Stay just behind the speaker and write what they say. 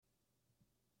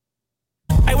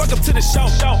welcome to the show.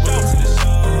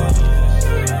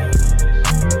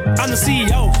 I'm the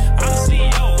CEO.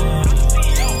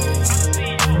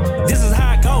 This is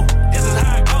how I go.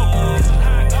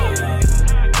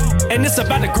 And it's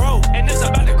about to grow.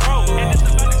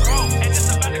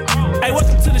 Hey,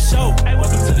 welcome to the show.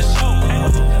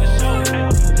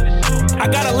 I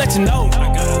gotta let you know.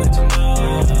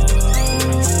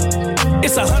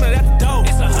 It's 100 at the door.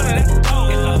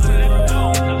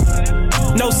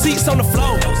 No seats on the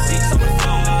floor.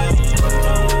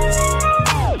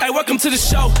 Hey, welcome to the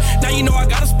show. Now you know I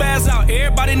gotta spaz out.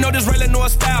 Everybody know this Raylan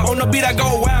North style. On the beat I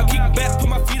go wild. Keep it back, put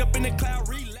my feet up in the cloud.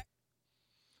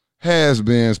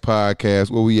 Has-Beens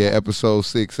Podcast, where we at episode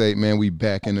 68, man. We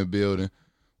back in the building.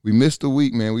 We missed a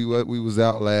week, man. We was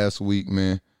out last week,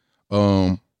 man.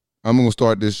 I'm gonna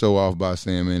start this show off by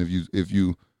saying, man, if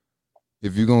you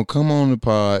gonna come on the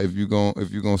pod, if you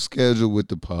gonna schedule with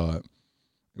the pod,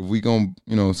 if we gonna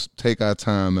take our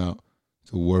time out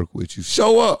to work with you,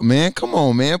 show up, man. Come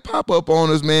on, man. Pop up on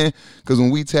us, man. Because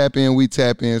when we tap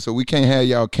in. So we can't have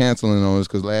y'all canceling on us.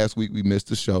 Because last week we missed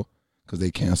the show. Because they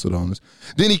canceled on us.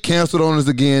 Then he canceled on us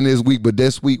again this week, but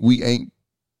this week we ain't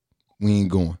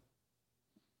going.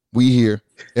 We here,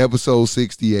 episode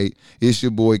 68. It's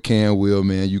your boy Cam Will,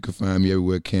 man. You can find me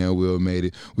everywhere Cam Will made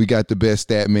it. We got the best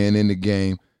stat man in the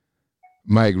game,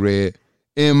 Mike Red,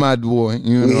 and my boy.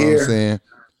 You know what I'm saying?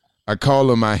 I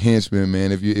call him my henchman,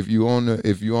 man. If you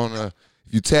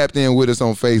tapped in with us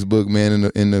on Facebook, man,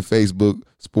 in the Facebook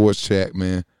sports chat,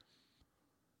 man,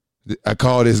 I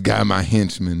call this guy my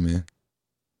henchman, man.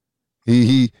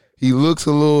 He looks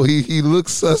a little, he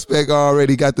looks suspect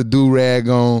already, got the do-rag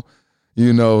on.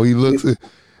 He looks,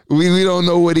 we don't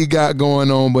know what he got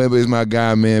going on, but it's my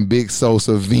guy, man, Big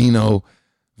Sosa, Vino,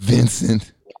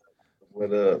 Vincent.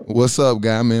 What up? What's up,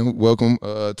 guy, man? Welcome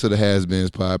to the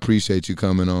Has-Beens Pod. Appreciate you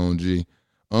coming on, G.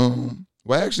 Well,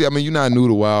 actually, you're not new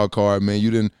to Wild Card,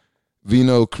 man.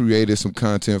 Vino created some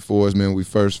content for us, man. We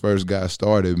first got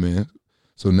started, man.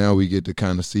 So now we get to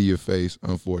kind of see your face,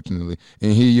 unfortunately,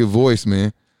 and hear your voice,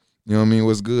 man. You know what I mean?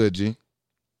 What's good, G?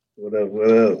 What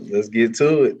up? Let's get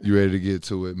to it. You ready to get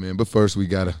to it, man? But first, we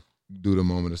got to do the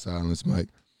moment of silence, Mike.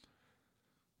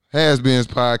 Has-Beens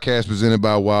Podcast presented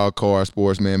by Wild Card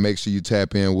Sports, man. Make sure you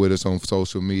tap in with us on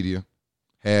social media.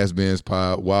 Has-Beens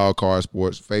Pod, Wild Card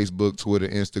Sports, Facebook, Twitter,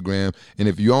 Instagram. And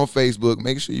if you're on Facebook,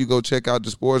 make sure you go check out the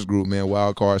sports group, man,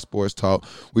 Wild Card Sports Talk.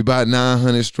 We about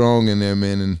 900 strong in there,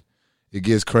 man, and it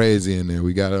gets crazy in there.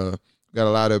 We got a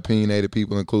lot of opinionated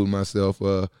people, including myself.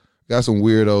 Got some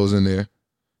weirdos in there.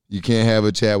 You can't have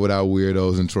a chat without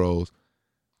weirdos and trolls.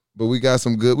 But we got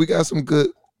some good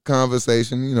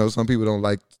conversation. Some people don't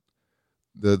like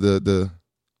the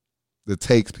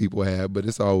takes people have, but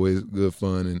it's always good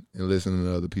fun and listening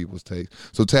to other people's takes.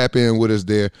 So tap in with us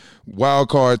there.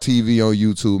 Wildcard TV on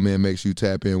YouTube, man. Make sure you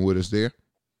tap in with us there.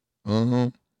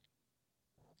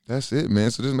 That's it,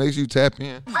 man. So just make sure you tap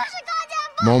in.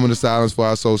 Moment of silence for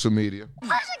our social media.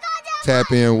 Tap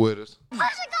in with us.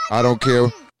 I don't care.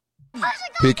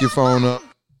 Pick your phone up.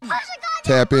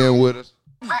 Tap in with us.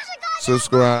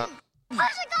 Subscribe.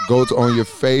 Go on your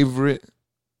favorite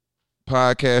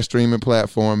podcast streaming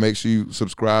platform. Make sure you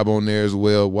subscribe on there as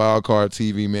well. Wildcard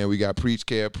TV, man. We got Preach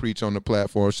Kev, Preach on the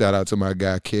platform. Shout out to my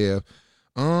guy Kev.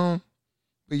 But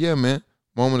yeah, man.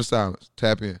 Moment of silence.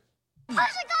 Tap in.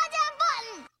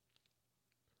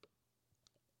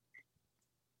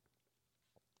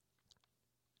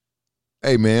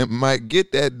 Hey, man, Mike,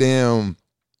 get that damn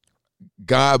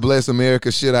God bless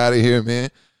America shit out of here,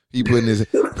 man. He putting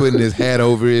his hat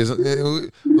over his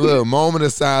look. Moment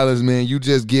of silence, man. You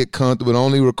just get comfortable. The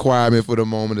only requirement for the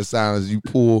moment of silence, you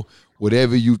pull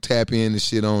whatever you tap in the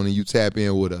shit on, and you tap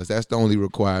in with us. That's the only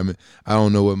requirement. I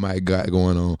don't know what Mike got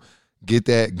going on. Get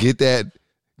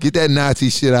that Nazi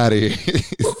shit out of here.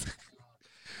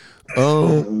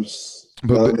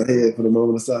 But ahead for the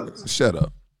moment of silence. Shut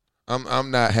up.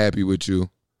 I'm not happy with you,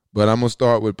 but I'm gonna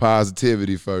start with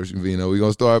positivity first, Vino. We're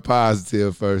gonna start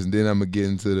positive first, and then I'm gonna get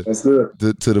into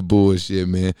the bullshit,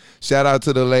 man. Shout out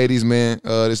to the ladies, man.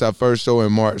 This is our first show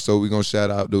in March, so we're gonna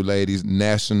shout out the ladies.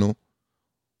 National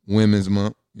Women's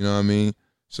Month. You know what I mean?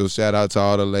 So shout out to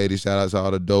all the ladies. Shout out to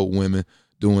all the dope women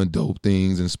doing dope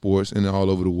things in sports and all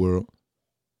over the world.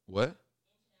 What?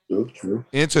 True.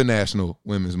 International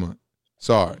Women's Month.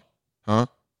 Sorry. Huh?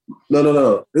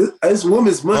 No. It's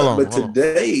Women's Month, but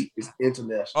today is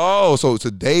international. Oh, so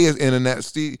today is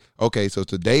international. Okay, so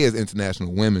today is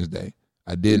International Women's Day.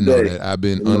 I didn't know that. I've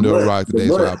been under a rock today,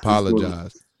 so I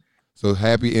apologize. So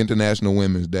happy International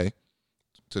Women's Day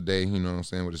today. You know what I'm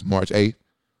saying? Which is March 8th.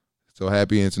 So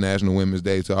happy International Women's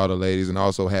Day to all the ladies, and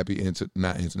also happy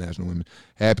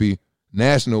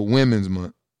National Women's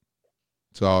Month.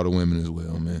 to all the women as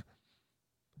well, man.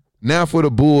 Now for the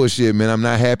bullshit, man. I'm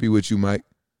not happy with you, Mike.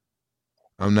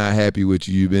 I'm not happy with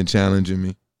you. You've been challenging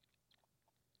me.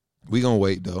 We gonna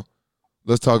wait, though.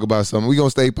 Let's talk about something. We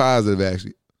gonna stay positive,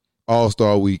 actually.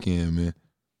 All-Star Weekend, man.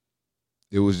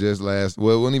 It was just it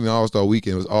wasn't even All-Star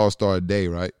Weekend. It was All-Star Day,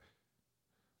 right?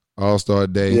 All-Star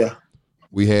Day. Yeah.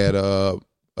 We had a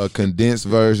condensed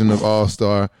version of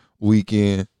All-Star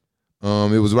Weekend.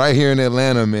 It was right here in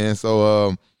Atlanta, man.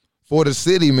 So for the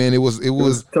city, man, it was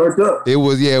turned up. It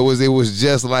was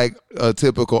just like a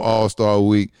typical All-Star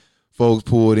week. Folks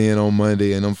pulled in on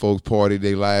Monday and them folks partied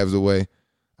their lives away.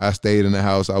 I stayed in the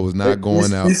house. I was not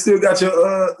going out. You still got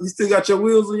your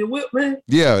wheels on your whip, man?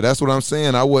 Yeah, that's what I'm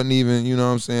saying. I wasn't even, you know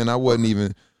what I'm saying? I wasn't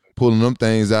even pulling them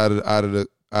things out of the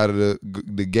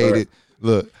gated. Right.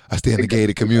 Look, I stay in the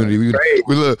gated community.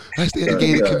 I stay in the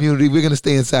gated community. We're gonna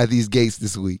stay inside these gates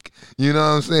this week. You know what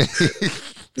I'm saying?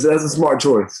 That's a smart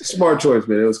choice. Smart choice,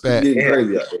 man. It was getting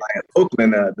crazy out there.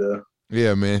 Oakland out there.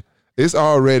 Yeah, man. It's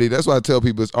already. That's why I tell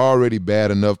people it's already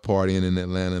bad enough partying in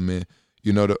Atlanta, man.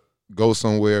 You know, to go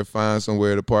somewhere, find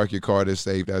somewhere to park your car that's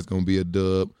safe. That's gonna be a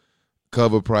dub.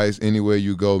 Cover price anywhere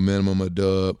you go, minimum a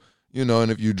dub. You know,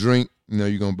 and if you drink, you know,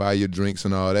 you're gonna buy your drinks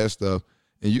and all that stuff.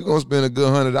 And you're going to spend a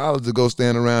good $100 to go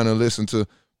stand around and listen to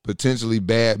potentially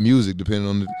bad music, depending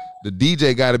on the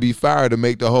DJ got to be fired to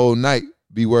make the whole night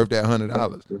be worth that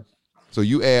 $100. So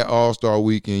you add All-Star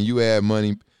Weekend, you add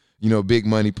money, you know, big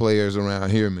money players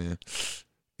around here, man.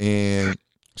 And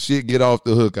shit get off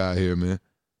the hook out here, man.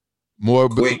 More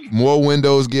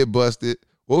windows get busted.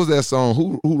 What was that song?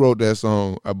 Who wrote that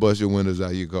song, I Bust Your Windows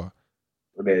Out Your Car?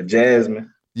 That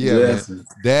Jasmine. Yeah, Jasmine.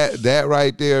 Man. That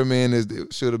right there, man,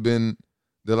 should have been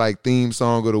the like theme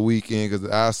song of the weekend, because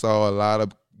I saw a lot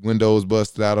of windows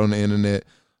busted out on the internet,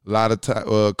 a lot of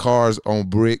cars on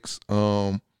bricks.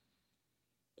 I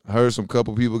heard some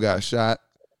couple people got shot.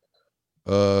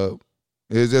 It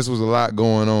just was a lot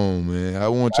going on, man. I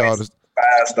want y'all to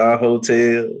 5-star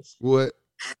hotels. What?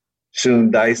 Shooting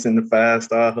dice in the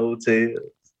 5-star hotels.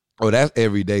 Oh, that's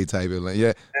everyday type of Atlanta.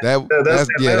 Yeah, that's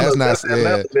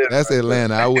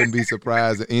Atlanta. I wouldn't be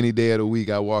surprised that any day of the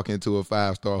week I walk into a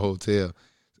 5-star hotel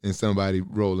and somebody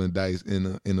rolling dice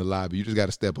in the lobby. You just got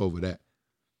to step over that.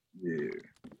 Yeah.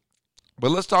 But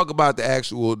let's talk about the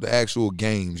actual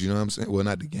games. You know what I'm saying? Well,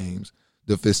 not the games,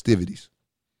 the festivities.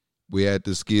 We had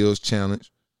the skills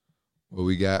challenge where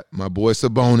we got my boy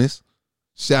Sabonis.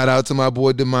 Shout out to my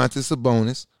boy Domantas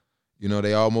Sabonis. You know,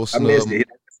 they almost snubbed him.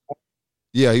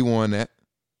 Yeah, he won that.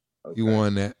 Okay. He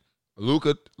won that.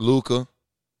 Luka.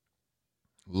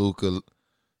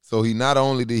 So he not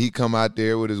only did he come out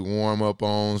there with his warm up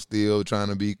on, still trying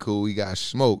to be cool, he got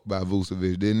smoked by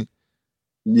Vucevic, didn't he?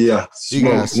 Yeah, he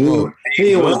got smoked. He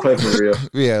didn't want to play for real.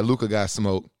 Yeah, Luka got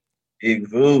smoked. Big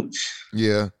Vooch.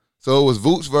 Yeah. So it was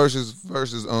Vooch versus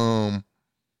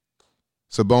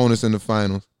Sabonis in the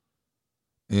finals,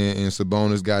 and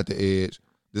Sabonis got the edge.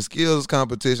 The skills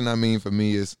competition, I mean, for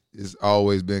me, is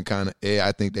always been kind of.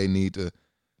 I think they need to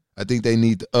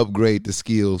upgrade the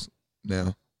skills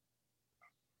now.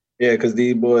 Yeah, because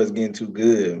these boys getting too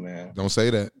good, man. Don't say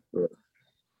that.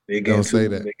 Don't say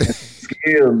that.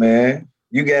 Skill, man.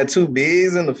 You got 2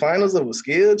 bigs in the finals of a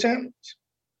skill challenge?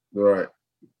 Right.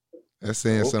 That's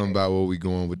saying something about where we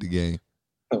going with the game.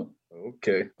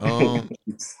 Okay.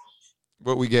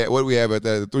 What we have at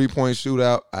that? The 3-point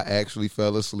shootout, I actually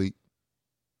fell asleep.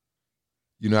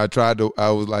 You know, I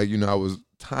was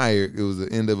tired. It was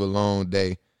the end of a long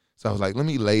day. So I was like, let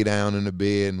me lay down in the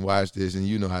bed and watch this, and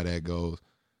you know how that goes.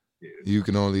 Yeah. You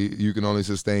can only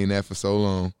sustain that for so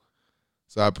long.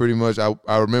 So I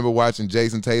remember watching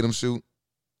Jason Tatum shoot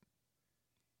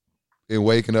and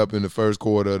waking up in the first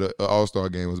quarter of the All-Star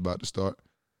game was about to start.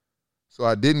 So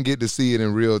I didn't get to see it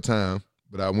in real time,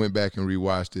 but I went back and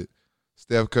rewatched it.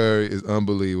 Steph Curry is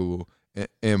unbelievable.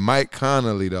 And Mike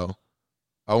Conley, though,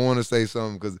 I want to say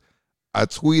something because I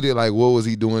tweeted, like, what was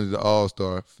he doing at the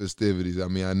All-Star festivities? I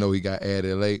mean, I know he got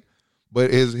added late.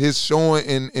 But his showing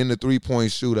in the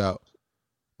 3-point shootout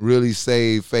really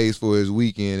saved face for his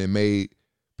weekend and made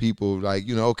people like,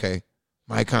 you know, okay,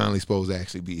 Mike Conley's supposed to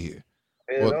actually be here.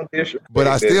 Man, but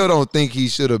I still don't think he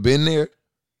should have been there.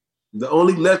 The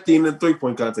only lefty in the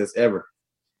 3-point contest ever.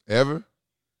 Ever?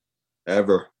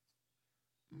 Ever.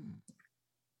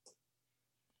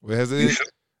 Where has it?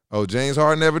 Oh, James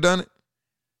Harden ever done it?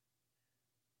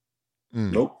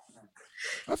 Nope.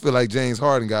 I feel like James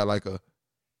Harden got like a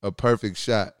perfect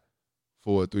shot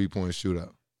for a 3-point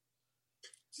shootout.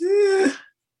 Yeah. A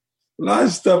lot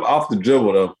of stuff off the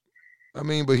dribble, though. I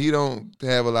mean, but he don't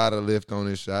have a lot of lift on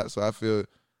his shot, so I feel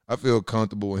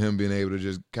comfortable with him being able to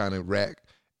just kind of rack.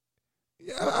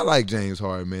 Yeah, I like James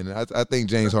Harden, man. I think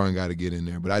James Harden got to get in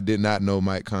there, but I did not know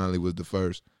Mike Conley was the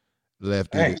first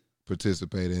lefty to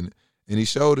participate in it, and he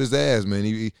showed his ass,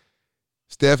 man.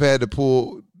 Steph had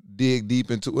to dig deep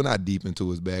into, well, not deep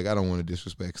into his bag. I don't want to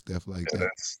disrespect Steph like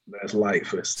that. That's light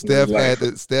for Steph.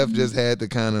 Steph just had to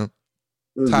kind of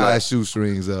tie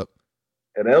shoestrings up.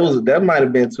 And that might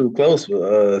have been too close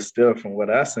for Steph from what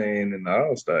I seen in the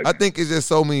All-Star game. I think it's just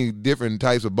so many different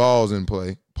types of balls in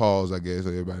play. Pause, I guess.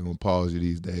 Everybody gonna pause you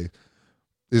these days.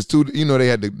 It's two. You know,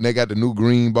 they got the new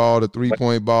green ball, the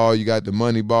 3-point ball. You got the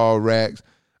money ball racks.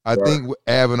 I think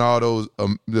having all those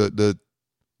the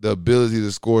ability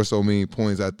to score so many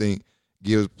points, I think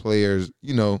gives players,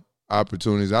 you know,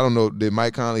 opportunities. I don't know. Did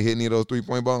Mike Conley hit any of those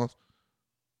 3-point balls?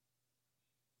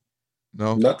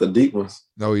 No, not the deep ones.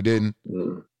 No, he didn't.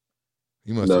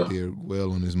 He must have did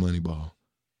well on his money ball.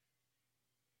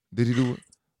 Did he do it?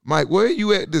 Mike, where are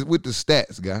you at with the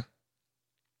stats, guy?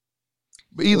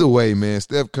 But either way, man,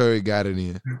 Steph Curry got it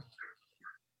in.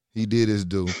 He did his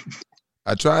due.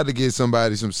 I tried to get some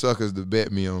suckers to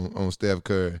bet me on Steph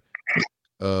Curry,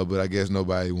 but I guess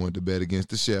nobody wanted to bet against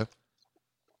the chef.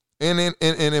 And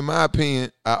in my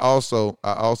opinion, I also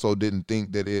didn't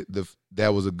think that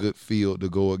that was a good field to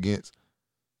go against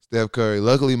Steph Curry.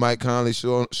 Luckily, Mike Conley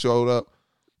showed up,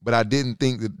 but I didn't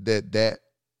think that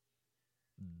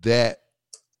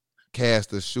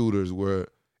cast of shooters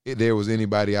there was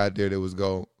anybody out there that was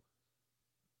going to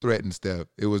threaten Steph.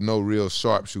 It was no real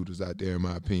sharpshooters out there, in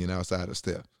my opinion, outside of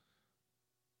Steph.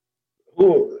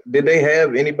 Who did they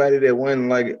have anybody that won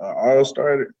like an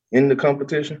All-Star in the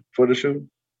competition for the shooting?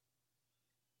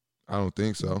 I don't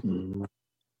think so. Mm-hmm.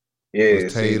 Yeah,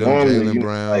 Tatum, Jaylen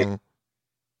Brown,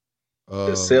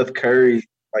 like, Seth Curry,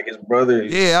 like his brother.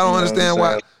 Yeah, I don't understand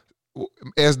why.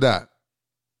 S-Dot.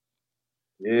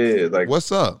 Yeah, like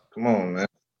what's up? Come on, man.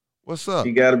 What's up?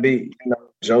 He got to be,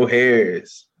 Joe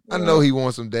Harris. I know he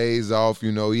wants some days off.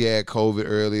 You know, he had COVID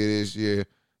earlier this year.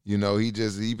 You know, it's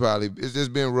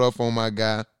just been rough on my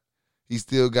guy. He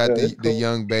still got the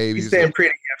young babies. He's sitting pretty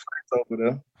in first over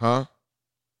there. Huh?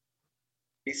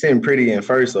 He's sitting pretty in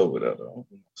first over there, though.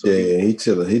 So he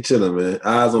chilling. He chilling, man.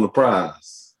 Eyes on the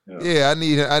prize. Yeah,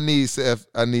 I need Seth.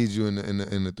 I need you in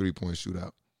the 3-point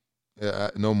shootout.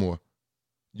 Yeah, no more.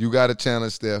 You got to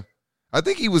challenge Steph. I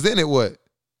think he was in it. What?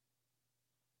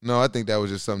 No, I think that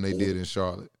was just something they did in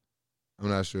Charlotte. I'm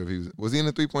not sure if he was he in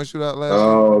the 3-point shootout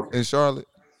last year in Charlotte?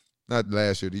 Not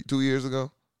last year, 2 years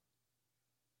ago.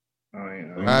 I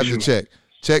have to check.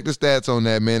 Check the stats on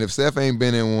that, man. If Steph ain't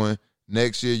been in one,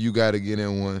 next year you got to get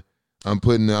in one. I'm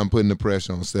putting the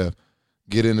pressure on Steph.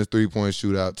 Get in the 3-point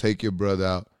shootout. Take your brother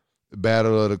out. The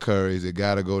battle of the Currys. It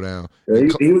got to go down. Yeah,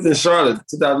 he was in Charlotte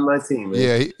 2019,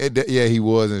 man. Yeah, he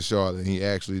was in Charlotte. He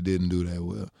actually didn't do that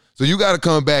well. So you got to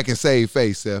come back and save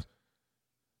face, Seth.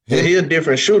 Yeah, he's a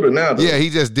different shooter now, though. Yeah,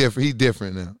 he's just different. He's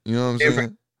different now. You know what I'm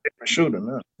saying? Different shooter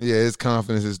now. Yeah, his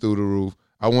confidence is through the roof.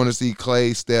 I want to see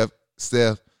Clay, Steph,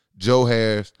 Joe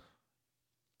Harris,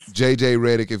 JJ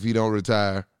Redick if he don't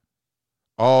retire.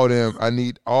 All them. I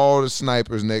need all the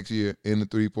snipers next year in the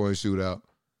 3-point shootout.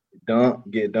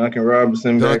 Get Duncan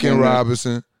Robinson. Duncan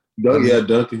Robinson.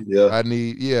 Duncan. Yeah.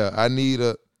 I need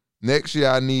next year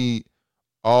I need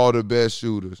all the best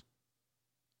shooters.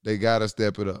 They gotta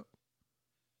step it up.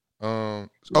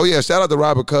 Shout out to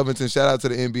Robert Covington. Shout out to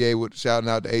the NBA with shouting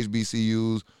out to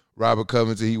HBCUs. Robert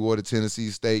Covington, he wore the Tennessee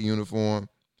State uniform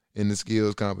in the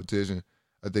skills competition.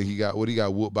 I think he got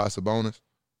whooped by Sabonis.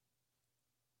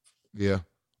 Yeah,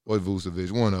 or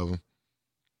Vucevic, one of them.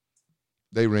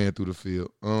 They ran through the field.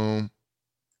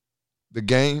 The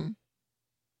game,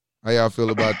 how y'all feel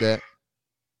about that?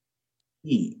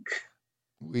 Weak.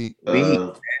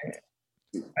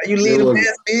 How you leave the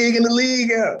best big in the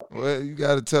league out? Well, you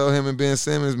got to tell him and Ben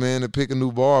Simmons, man, to pick a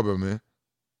new barber, man.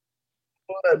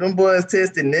 Boy, them boys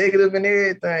tested negative and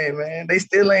everything, man. They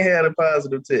still ain't had a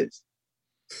positive test.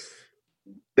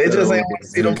 They just ain't want to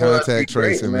see them contact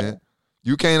tracing, man.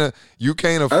 You can't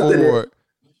afford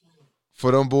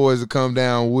for them boys to come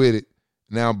down with it.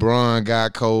 Now Bron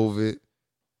got COVID.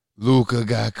 Luka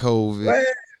got COVID. What?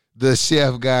 The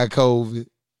chef got COVID.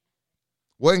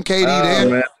 Wasn't KD there?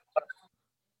 Man.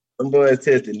 Them boys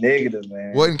tested negative,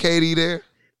 man. Wasn't KD there?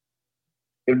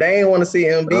 If they ain't want to see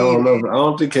Embiid, I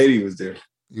don't think KD was there.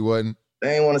 He wasn't.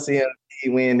 They ain't want to see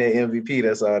Embiid win that MVP.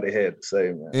 That's all they had to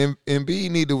say, man.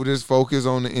 Embiid need to just focus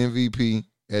on the MVP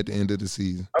at the end of the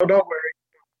season. Oh, don't worry.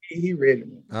 He ready,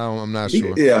 man. I'm not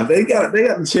sure. Yeah, they got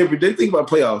the champion. They think about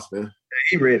playoffs, man. Yeah,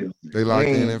 he ready. They locked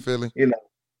in Philly. You know.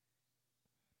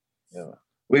 Yeah.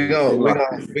 We're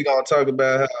gonna talk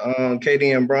about how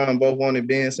KD and Bron both wanted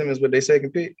Ben Simmons with their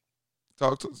second pick.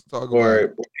 Talk about or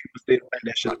people think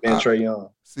that should have been Trae Young.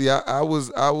 See, I was,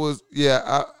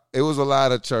 it was a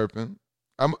lot of chirping.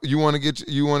 You want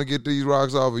to get these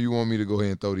rocks off, or you want me to go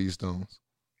ahead and throw these stones?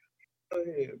 Go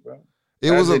ahead, bro.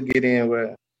 It was get in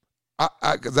where.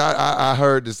 Because I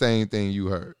heard the same thing you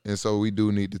heard, and so we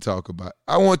do need to talk about it.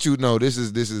 I want you to know this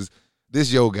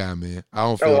your guy, man. I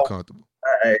don't feel comfortable.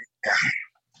 Right.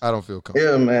 I don't feel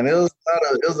comfortable. Yeah, man. It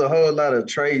was a whole lot of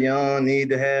Trae Young need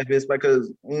to have this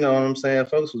because you know what I'm saying.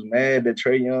 Folks was mad that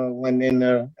Trae Young went in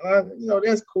there.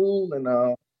 That's cool and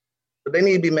but they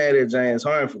need to be mad at James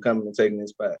Harden for coming and taking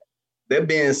his spot. That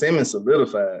Ben Simmons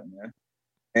solidified, man.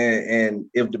 And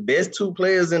if the best two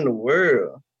players in the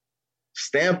world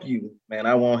stamp you, man,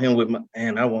 I wanted him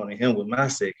with my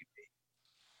second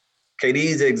pick.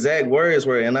 KD's exact words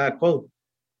were, and I quote,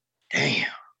 "Damn."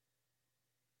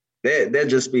 That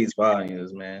just speaks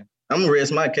volumes, man. I'm gonna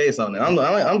rest my case on it. I'm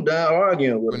done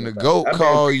arguing with him. When the GOAT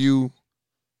call you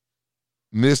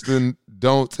Mr.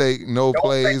 Don't take no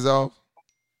plays off.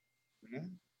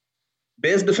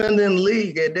 Best defender in the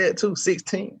league at that too,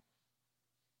 16.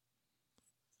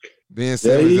 Ben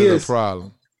Simmons is a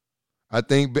problem. I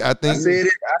think I said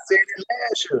it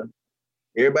last year.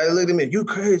 Everybody looked at me. You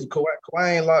crazy,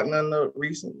 Kawhi ain't locked nothing up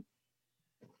recently.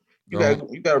 You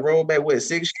got to roll back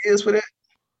 6 years for that?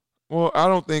 Well, I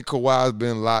don't think Kawhi's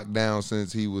been locked down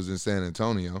since he was in San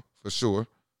Antonio, for sure.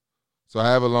 So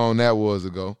however long that was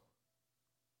ago.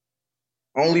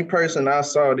 Only person I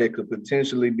saw that could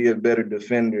potentially be a better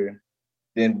defender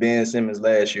than Ben Simmons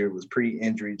last year was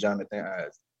pre-injury Jonathan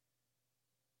Isaac.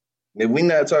 If we're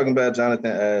not talking about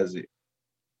Jonathan Isaac,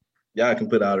 y'all can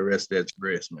put all the rest of that to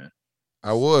rest, man.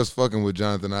 I was fucking with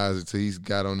Jonathan Isaac till he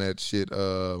got on that shit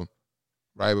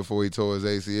right before he tore his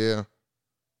ACL.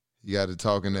 He got to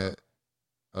talking that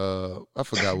I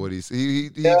forgot what he said. He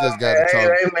just got to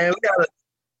talk. Hey man,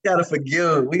 we gotta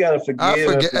forgive. We gotta forgive.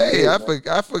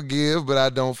 I forgive, but I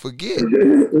don't forget.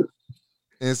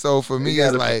 And so for me,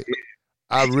 it's like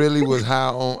I really was high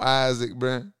on Isaac,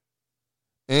 bro.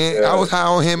 And I was high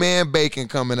on him and Bacon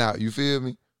coming out. You feel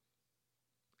me?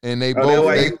 And they both.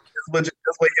 That's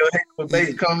where your hate for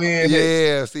Bacon come in.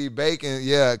 Yeah, see Bacon.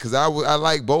 Yeah, because I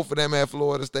like both of them at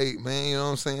Florida State, man. You know what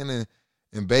I'm saying?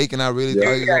 And Bacon, I really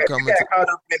thought he was gonna come. Got caught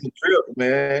up in the trip,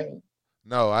 man.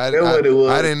 No, I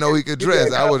didn't know he could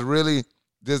dress. I was really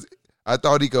I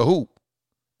thought he could hoop,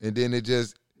 and then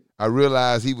I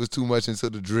realized he was too much into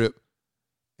the drip,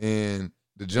 and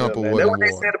the jumper wasn't. That's what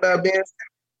they said about Ben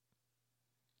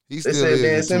Simmons. They said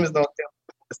Ben Simmons don't care.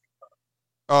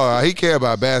 Oh, he care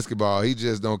about basketball. He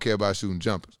just don't care about shooting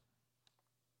jumpers.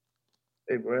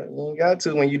 Hey, bro, you ain't got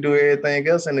to when you do everything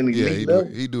else in the league level.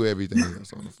 He do everything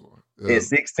else on the floor. At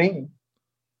 16.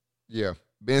 Yeah,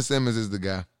 Ben Simmons is the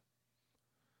guy.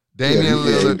 Damian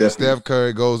Lillard, Steph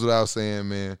Curry goes without saying,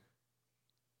 man.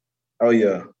 Oh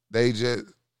yeah, they just.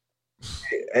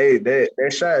 Hey,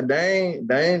 that shot,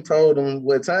 Dame told him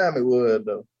what time it was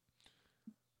though.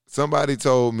 Somebody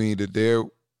told me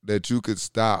that you could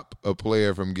stop a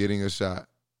player from getting a shot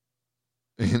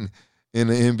in the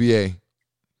NBA.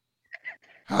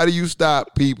 How do you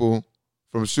stop people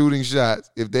from shooting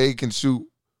shots if they can shoot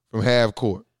from half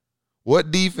court?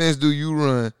 What defense do you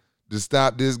run to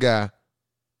stop these guys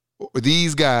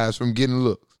from getting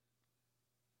looks?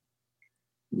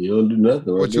 You don't do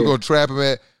nothing. What you gonna trap him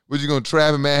at? What you gonna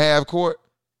trap him at half court?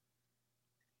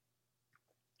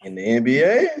 In the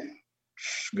NBA,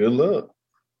 good luck.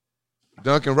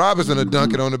 Duncan Robinson will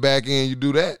dunk it on the back end. You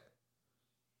do that.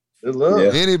 Good luck.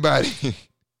 Yeah. Anybody.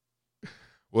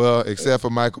 Well, except for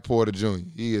Michael Porter Jr.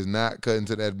 He is not cutting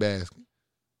to that basket.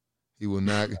 He will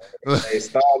not. Hey,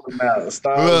 stall him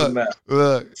out.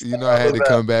 Look, you know I had to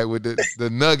come back with the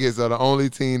Nuggets are the only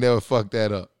team that would fuck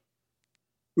that up.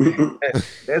 That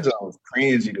joint was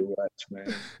cringy to watch,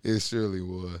 man. It surely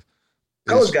was.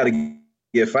 Coach got to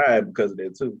get fired because of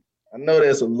that too. I know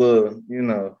that's a little,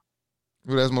 Well,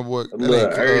 that's my boy.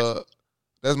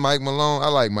 That's Mike Malone. I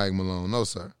like Mike Malone. No,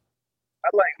 sir. I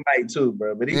like Mike too,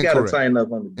 bro, but he got to tighten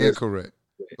up on the discipline. Incorrect.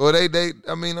 Well,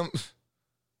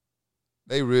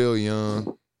 they real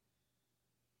young.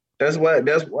 That's why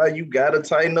you got to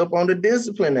tighten up on the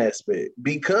discipline aspect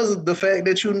because of the fact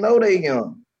that you know they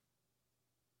young.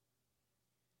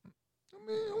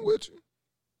 I'm with you.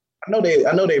 I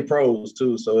know they pros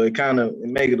too, so it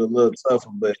make it a little tougher.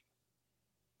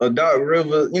 But Doc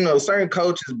Rivers, certain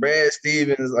coaches, Brad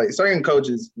Stevens, like certain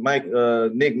coaches,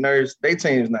 Nick Nurse, their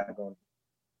team's not going to.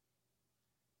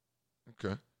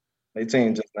 Okay. Their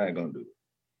team's just not going to do it.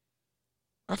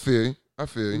 I feel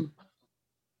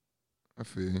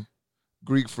you.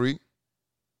 Greek Freak.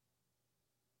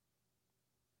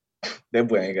 That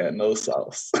boy ain't got no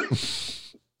sauce.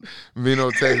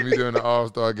 Vino texted me during the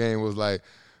All-Star game, was like,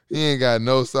 he ain't got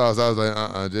no sauce. I was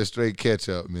like, just straight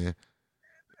ketchup, man.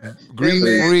 Greek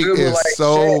Freak is like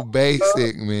so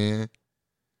basic, man.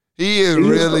 He is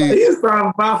really. He is 5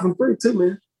 for 5 from 3 too,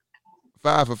 man.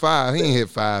 5 for 5. He ain't hit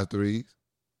 5 threes.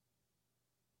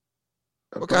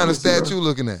 What kind of stat you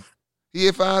looking at? He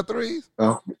hit 5 threes?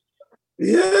 Oh,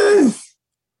 yes.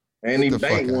 And he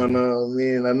banked one on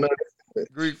me, and I know.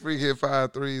 Greek Freak hit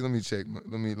 5 threes. Let me check.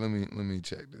 Let me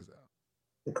check this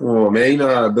out. Come on, man. You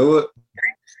know how to do it.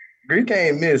 Greek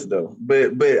ain't miss though,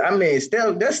 but I mean,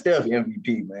 Steph, that's Steph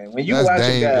MVP, man. When you that's watch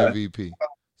Dame a guy MVP,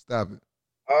 stop it,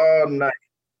 all night,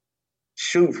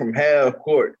 shoot from half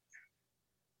court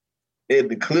at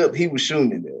the clip he was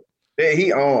shooting it at.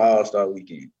 He on All-Star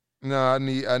weekend. No, I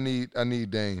need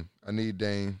Dame. I need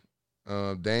Dame.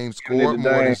 Dame scored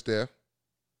more than Steph.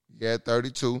 He had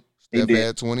 32. Steph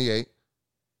had 28.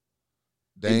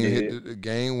 Dame hit the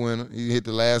game winner. He hit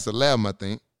the last 11, I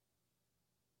think.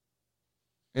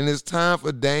 And it's time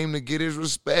for Dame to get his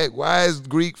respect. Why is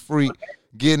Greek Freak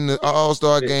getting the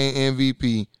All-Star Game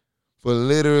MVP for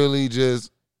literally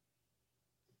just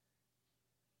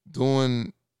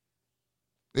doing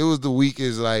 – it was the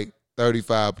weakest,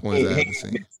 35 points I ever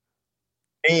seen.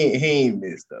 He ain't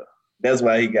missed, though. That's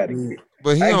why he got to get.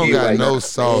 But he don't got no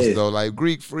sauce, though. Like,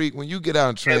 Greek Freak, when you get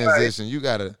out in transition, you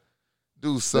got to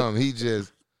do something. He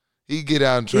get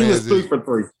out in transition. He was 3 for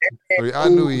 3. I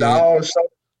knew he had.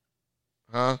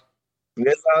 Huh?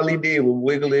 That's all he did was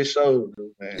wiggle his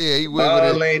shoulders, man. Yeah, he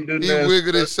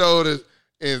wiggled his shoulders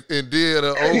and did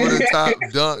an over-the-top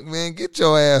dunk, man. Get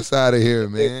your ass out of here,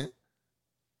 man.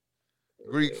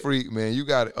 Greek Freak, man, you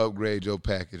got to upgrade your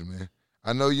package, man.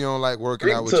 I know you don't like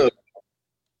working out with you.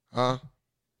 Huh?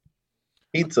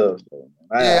 He tough, though.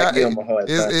 I give him a hard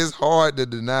time. It's hard to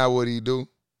deny what he do,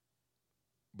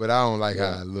 but I don't like how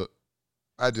I look.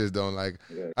 I just don't like it.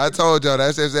 Yeah. I told y'all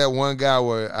that's just that one guy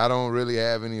where I don't really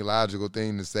have any logical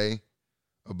thing to say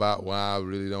about why I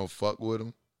really don't fuck with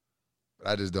him. But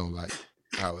I just don't like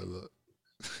how it look.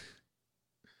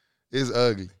 It's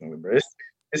ugly.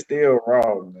 It's still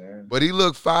wrong, man. But he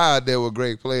looked fine there with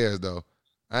great players, though.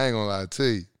 I ain't gonna lie to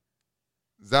you.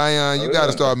 Zion, you got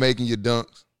to start making your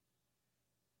dunks.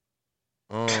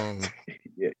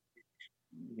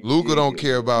 Luka don't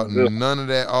care about none of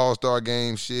that All-Star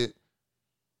game shit.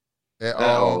 At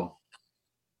all.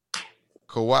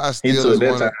 Kawhi still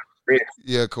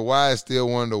Kawhi is still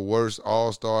one of the worst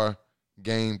All-Star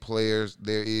game players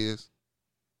there is.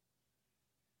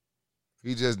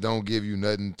 He just don't give you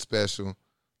nothing special,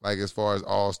 as far as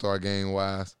All-Star game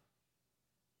wise.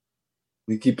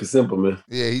 We keep it simple, man.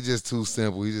 Yeah, he's just too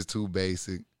simple. He's just too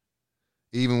basic.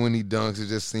 Even when he dunks, it's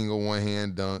just single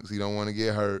one-hand dunks. He don't want to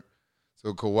get hurt.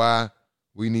 So Kawhi,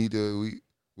 we need to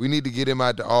get him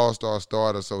out the All-Star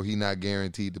starter so he not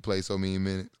guaranteed to play so many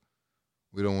minutes.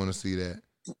 We don't want to see that.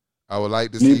 I would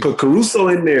like to see. You put Caruso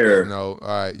in there. No, all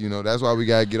right. That's why we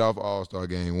got to get off All-Star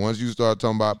game. Once you start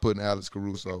talking about putting Alex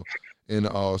Caruso in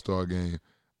the All-Star game.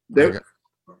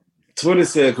 Twitter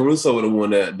said Caruso would have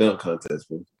won that dunk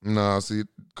contest. Man. No, see,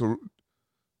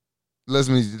 let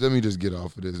me just get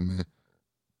off of this, man.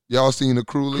 Y'all seen the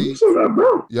Crew League?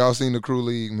 Y'all seen the Crew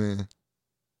League, man?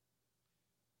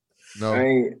 No,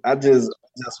 I just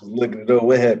was looking it up.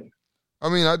 What happened? I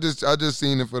mean, I just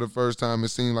seen it for the first time. It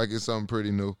seemed like it's something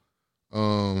pretty new.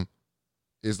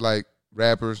 It's like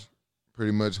rappers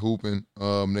pretty much hooping.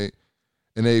 They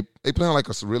play on a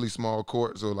really small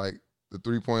court, so the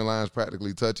 3-point lines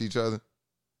practically touch each other.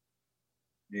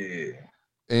 Yeah.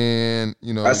 And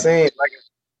I seen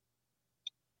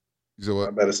so what?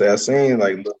 I better say I seen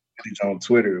little footage on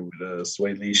Twitter with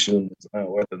Sway Lee shooting his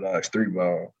unorthodox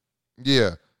 3-ball.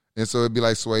 Yeah. And so it'd be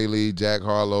like Sway Lee, Jack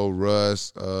Harlow,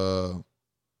 Russ, who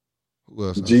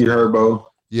else? G Herbo.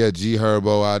 Yeah, G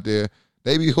Herbo out there.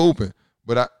 They be hooping.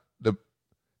 But and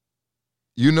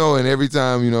every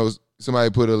time, somebody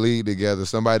put a league together,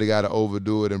 somebody got to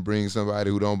overdo it and bring somebody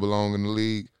who don't belong in the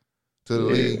league to the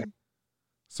league.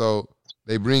 So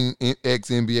they bring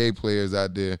ex-NBA players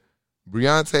out there.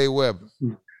 Briante Weber.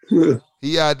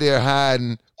 He out there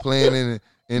hiding, playing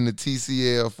in the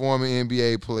TCL, former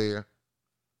NBA player.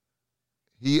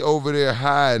 He over there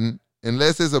hiding.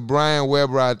 Unless it's a Brian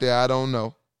Weber out there, I don't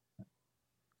know.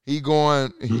 He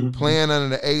playing under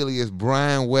the alias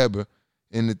Brian Weber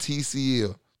in the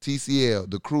TCL,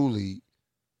 the Crew League.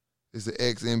 It's an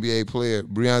ex-NBA player.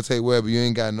 Briante Weber, you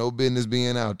ain't got no business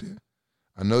being out there.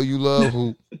 I know you love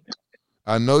hoop.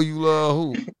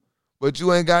 But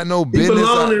you ain't got no business. You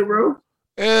belong there, bro.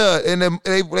 Yeah, and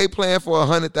they playing for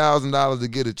 $100,000 to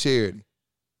get a charity.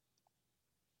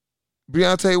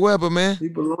 Briante Weber, man. He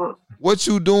belong. What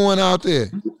you doing out there?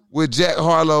 with Jack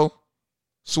Harlow,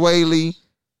 Sway Lee,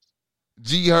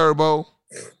 G Herbo.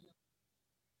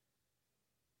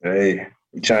 Hey,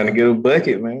 you trying to get a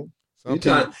bucket, man. You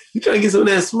trying to get some of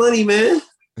that money, man.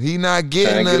 He not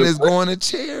getting nothing. It's going to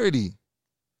charity.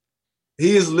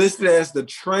 He is listed as the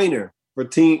trainer for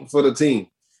the team.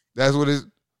 That's what it's.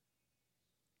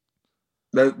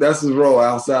 That's his role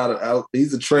outside.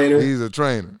 He's a trainer. He's a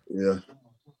trainer. Yeah.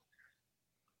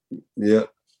 Yeah.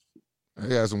 They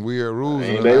got some weird rules.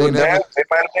 They might have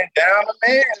been down the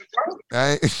man,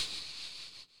 bro.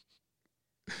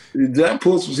 Jack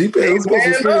pulled some. He paid some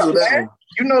strings with that one.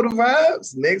 You know the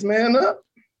vibes. Next man up.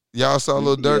 Y'all saw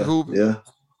Lil Durk hooping? Yeah.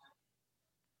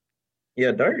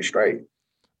 Yeah, Durk straight.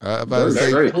 I about to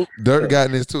say Durk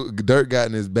got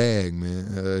in his bag,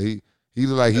 man. He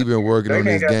look like he been working on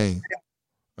this game.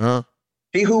 Huh?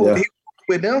 He hooped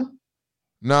with them?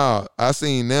 Nah, I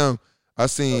seen them. I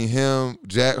seen him,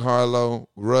 Jack Harlow,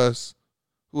 Russ.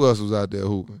 Who else was out there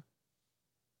hooping?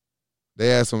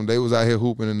 They was out here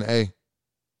hooping in the A.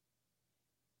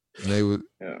 And they was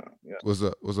What's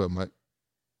up, Mike?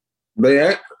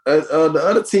 But the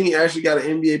other team actually got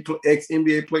an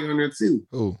ex-NBA player on there too.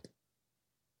 Who?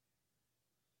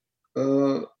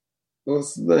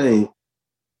 What's his name?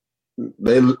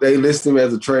 They list him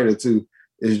as a trainer too.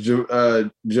 It's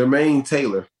Jermaine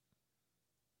Taylor.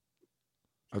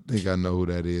 I think I know who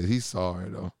that is. He's sorry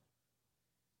though,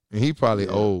 and he probably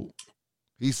old.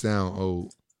 He sound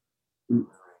old.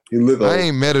 He look old. I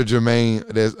ain't met a Jermaine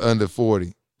that's under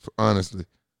 40. Honestly,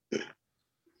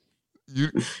 do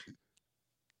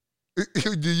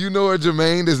you know a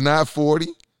Jermaine that's not 40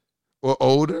 or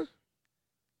older?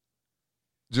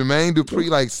 Jermaine Dupri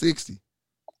like 60.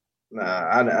 Nah,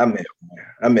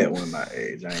 I met one my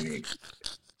age. I ain't even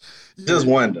just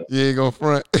one though. You ain't gonna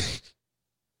front.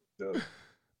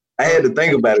 I had to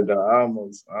think about it though. I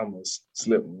almost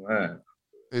slipped my mind.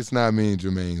 It's not many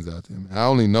Jermaines out there, man. I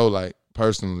only know like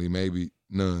personally maybe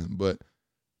none, but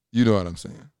you know what I'm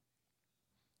saying.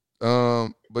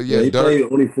 But yeah, he played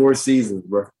only 4 seasons,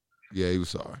 bro. Yeah, he was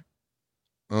sorry.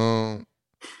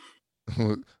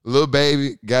 Lil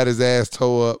Baby got his ass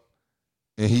towed up,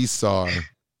 and he's sorry.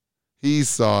 He's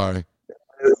sorry.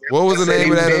 What was the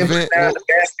name of that event?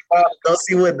 Don't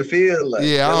see what the field like.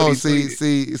 Yeah, I don't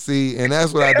see, and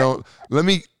that's what I don't. Let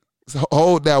me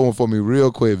hold that one for me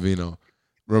real quick, Vino.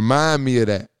 Remind me of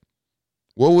that.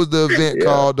 What was the event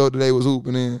called though that they was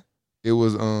hooping in? It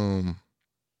was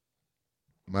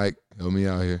Mike, help me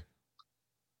out here.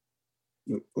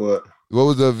 What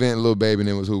was the event Lil Baby and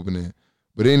them was hooping in?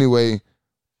 But anyway,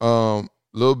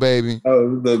 Lil Baby.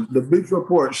 Oh, the Bleacher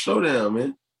Report showdown,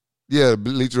 man. Yeah,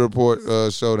 Bleacher Report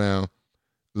showdown.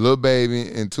 Lil Baby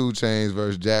and 2 Chainz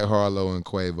versus Jack Harlow and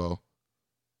Quavo.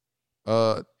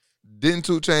 Didn't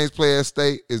 2 Chainz play at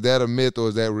State? Is that a myth or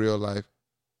is that real life?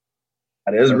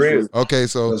 That's real. Okay,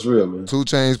 so that's real, man. 2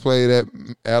 Chainz played at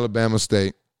Alabama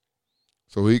State,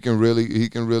 so he can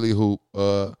really hoop.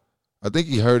 I think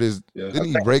he hurt his. Didn't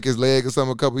he break his leg or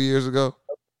something a couple years ago?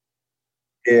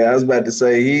 Yeah, I was about to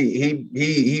say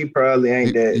he probably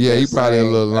ain't that. Yeah, he probably a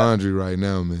little laundry right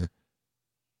now, man.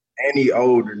 And he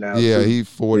older now. Yeah, too. he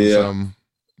 40 something.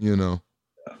 You know.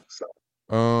 So,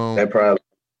 that probably.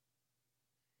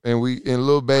 And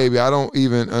Lil Baby, I don't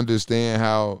even understand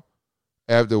how,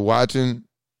 after watching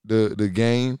the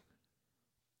game,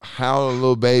 how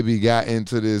Lil Baby got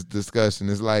into this discussion.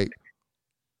 It's like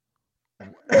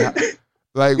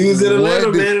he was in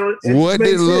Atlanta, man. What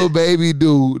did Lil Baby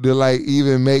do to like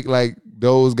even make like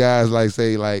those guys like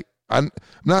say like I'm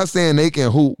not saying they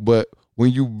can hoop, but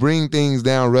when you bring things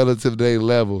down relative to their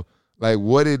level, like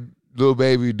what did Lil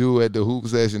Baby do at the hoop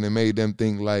session that made them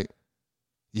think like,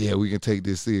 yeah, we can take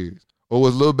this serious? Or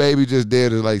was Lil Baby just there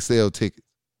to like sell tickets?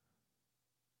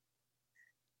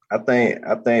 I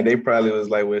think they probably was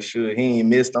like, well, shoot, he ain't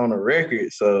missed on the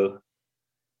record, so.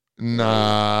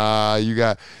 Nah, you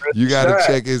got to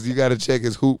check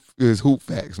his hoop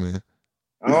facts, man.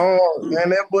 Oh man,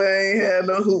 that boy ain't had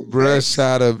no hoop. Brush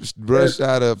shot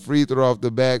a free throw off the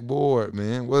backboard,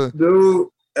 man. What, dude?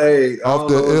 Hey, off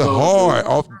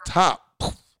the top.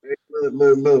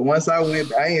 Look. Once I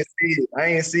went, I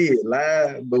ain't see it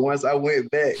live, but once I went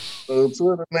back on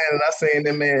Twitter, man, and I seen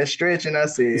that man stretching, I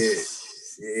said,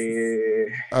 yeah.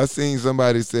 I seen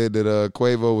somebody said that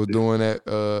Quavo was doing that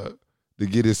to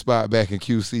get his spot back in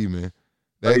QC, man.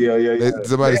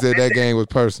 Somebody said that game was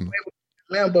personal.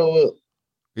 Lambo up.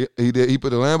 He did. He put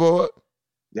the Lambo up.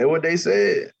 That's what they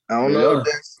said. I don't know. If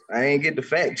I ain't get the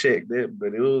fact check that,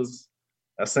 but it was.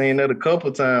 I seen that a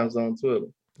couple times on Twitter.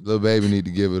 Lil Baby need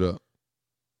to give it up.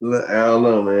 I don't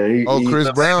know, man.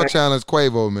 Chris Brown challenged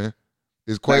Quavo, man.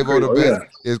 Is Quavo the best?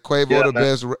 Yeah. Is Quavo the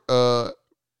best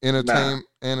entertainment.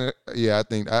 Yeah, I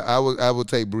think I would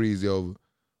take Breezy over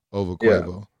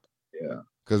Quavo. Yeah.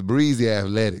 Cause Breezy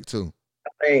athletic too.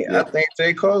 I think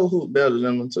J. Cole hoop better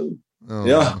than them too.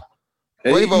 Yeah.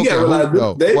 Quavo can hoop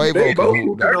though. Quavo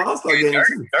can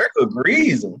hoop. Dirk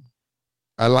agrees him.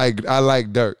 I like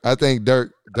Dirk. I think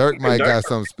Dirk might got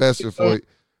something special for it.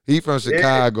 He from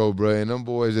Chicago, bro, and them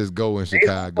boys just go in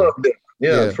Chicago.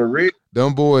 Yeah, for real.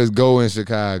 Them boys go in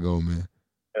Chicago, man.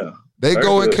 Yeah. They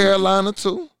go in Carolina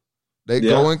too. They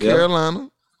go in Carolina.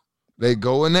 They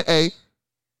go in the A.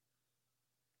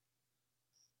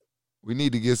 We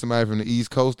need to get somebody from the East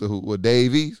Coast to hoop. With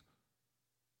Dave East.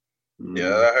 Yeah,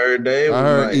 I heard Dave. I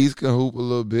heard East can hoop a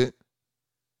little bit.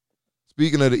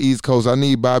 Speaking of the East Coast, I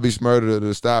need Bobby Shmurda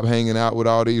to stop hanging out with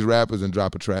all these rappers and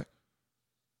drop a track.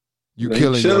 You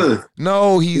killing him.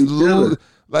 No, he's losing.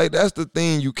 Like, that's the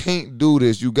thing. You can't do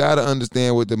this. You got to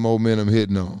understand what the momentum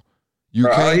hitting on. You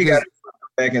can't. He got to go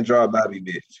back and draw Bobby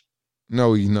Bitch.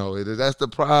 No, that's the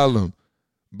problem.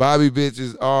 Bobby Bitch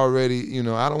is already,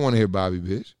 I don't want to hear Bobby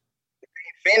Bitch.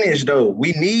 Finished though.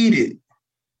 We need it.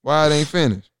 Why it ain't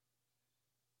finished?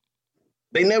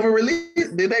 They never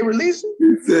released. Did they release it?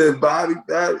 You said Bobby.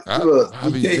 Look,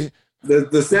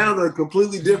 the sounds are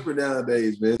completely different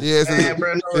nowadays, man. Yeah,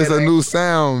 it's a new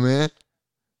sound, man.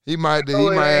 He might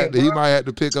have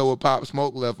to pick up what Pop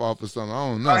Smoke left off or something. I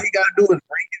don't know. All he gotta do is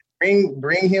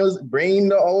bring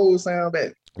the old sound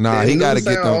back. Nah, he gotta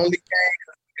get them.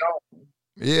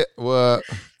 Yeah, well.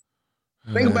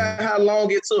 Think about how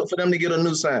long it took for them to get a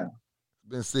new sound. It's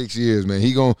been 6 years, man.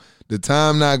 The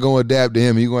time not gonna adapt to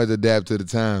him. He gonna have to adapt to the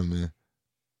time, man.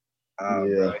 Bro,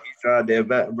 he tried that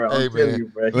back, bro. Hey,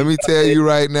 man, let me tell you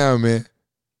right now, man.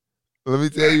 I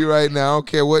don't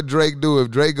care what Drake do. If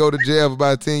Drake go to jail for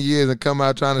about 10 years and come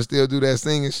out trying to still do that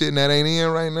singing shit and that ain't in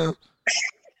right now.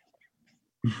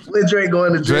 When Drake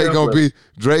going to jail?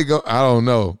 I don't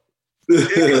know.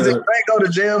 If Drake go to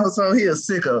jail for something, he a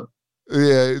sicko.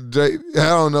 Yeah, Drake, I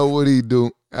don't know what he do.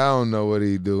 Times and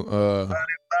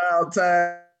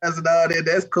all that,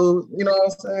 that's cool. You know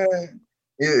what I'm saying?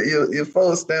 Your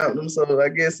folks stamped him, so I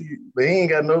guess but he ain't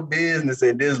got no business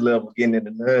at this level getting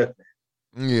into nothing.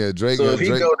 Yeah, Drake. So if he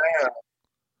go down.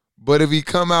 But if he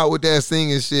come out with that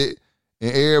singing shit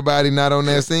and everybody not on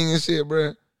that singing shit,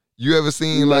 bruh, you ever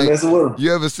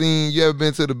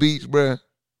been to the beach, bruh,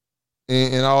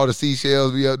 and all the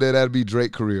seashells be up there? That'd be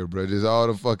Drake's career, bruh. Just all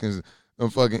the fucking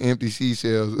empty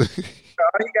seashells. All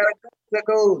you gotta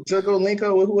do is go link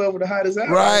up with whoever the hottest out.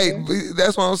 Right.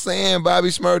 That's what I'm saying. Bobby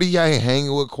Shmurda, he ain't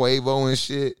hanging with Quavo and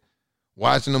shit,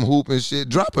 watching them hoop and shit.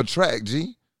 Drop a track,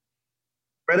 G.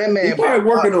 Bro, that man. He probably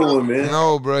working on one, man.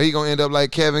 No, bro, he gonna end up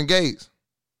like Kevin Gates.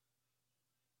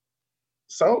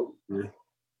 So?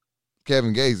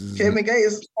 Kevin Gates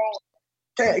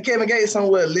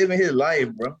somewhere living his life,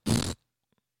 bro.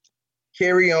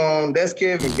 Carry on. That's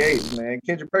Kevin Gates, man.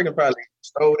 Kendrick Perkins probably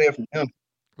stole that from him.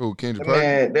 Who, Kendrick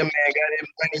Perkins? That man got his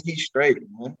money. He's straight,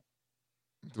 man.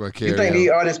 You think these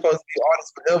artists supposed to be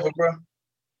artists forever, bro?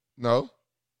 No,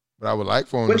 but I would like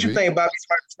for him What to you think Bobby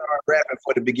Shmurda started rapping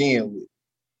for to begin with?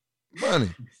 Money.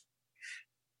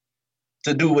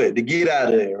 To do what? To get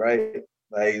out of there, right?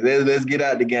 Like, let's get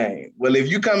out the game. Well,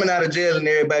 if you coming out of jail and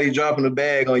everybody dropping a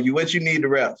bag on you, what you need to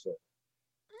rap for?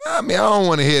 I mean, I don't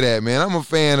want to hear that, man. I'm a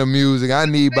fan of music. I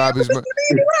need Bobby Shmurda.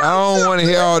 I don't want to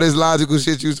hear all this logical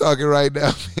shit you talking right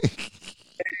now.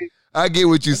 I get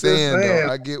what you're saying, though.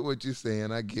 I get what you're saying.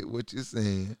 Don't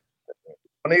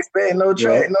expect no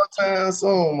track no time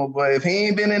soon, my boy. If he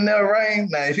ain't been in that rain,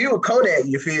 now if you were Kodak,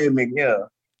 you feel me? Yeah,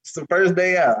 it's the first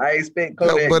day out. I expect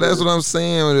Kodak. No, but that's what I'm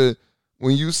saying.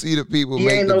 When you see the people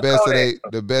make the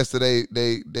best of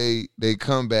they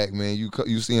come back, man. You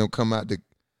see them come out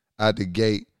the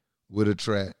gate with a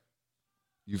track.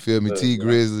 You feel me? T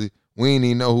Grizzly. We didn't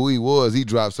even know who he was. He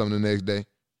dropped something the next day.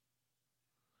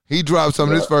 He dropped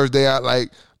something his first day out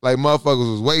like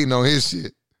motherfuckers was waiting on his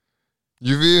shit.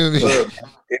 You feel me? If he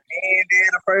ain't did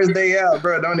the first day out,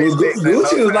 bro, don't expect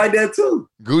Gucci was like that too.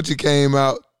 Gucci came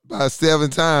out about 7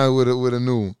 times with a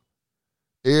new one.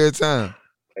 Every time.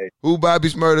 Hey. Who Bobby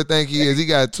Shmurda think he is? He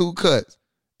got 2 cuts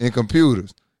in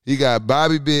computers. He got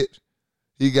Bobby Bitch.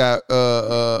 He got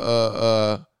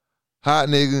Hot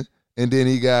Nigga, and then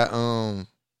he got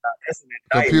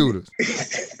computers.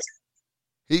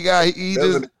 He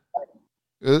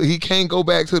can't go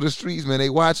back to the streets, man. They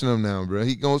watching him now, bro.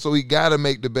 So he gotta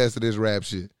make the best of this rap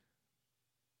shit.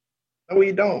 No,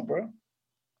 we don't, bro.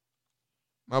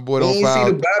 My boy don't file.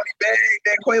 See the Bobby bag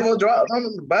that Quavo dropped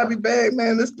on the Bobby bag,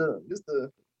 man. This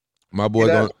the. My boy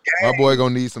gonna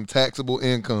need some taxable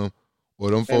income, or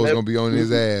them folks gonna be on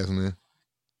his ass, man.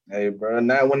 Hey, bro,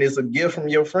 not when it's a gift from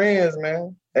your friends,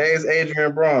 man. Hey, it's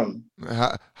Adrian Brown.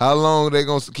 How long are they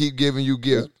gonna keep giving you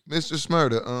gifts, Mr.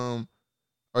 Smurda?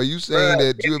 Are you saying Bro,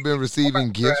 that you have been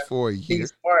receiving gifts for a year?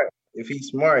 If he's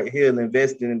smart, he'll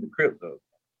invest it into crypto.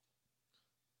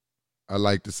 I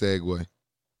like the segue.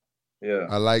 Yeah.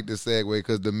 I like the segue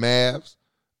because the Mavs,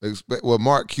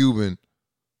 Mark Cuban,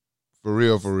 for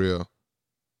real,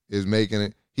 is making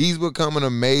it. He's becoming a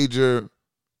major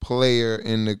player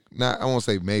I won't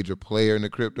say major player in the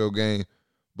crypto game,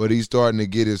 but he's starting to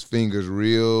get his fingers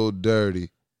real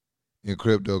dirty in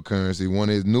cryptocurrency. One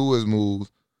of his newest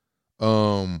moves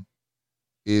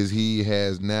is he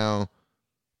has now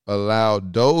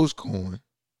allowed Dogecoin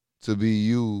to be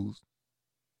used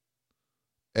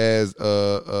as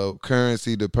a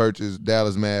currency to purchase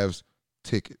Dallas Mavs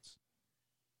tickets.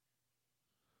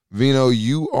 Vino,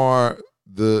 you are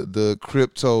the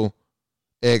crypto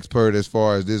expert as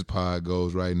far as this pod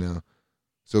goes right now.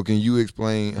 So can you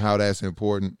explain how that's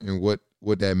important and what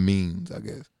that means, I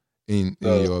guess, in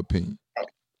your opinion?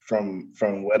 From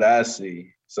what I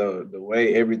see, so the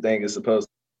way everything is supposed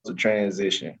to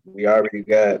transition, we already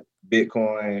got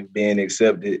Bitcoin being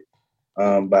accepted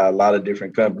by a lot of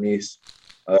different companies.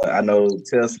 I know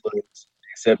Tesla is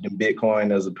accepting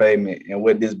Bitcoin as a payment. And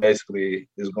what this basically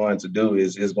is going to do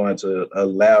is going to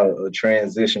allow a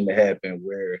transition to happen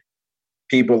where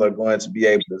people are going to be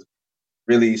able to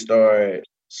really start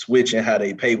switching how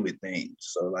they pay with things.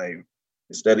 So like,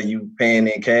 instead of you paying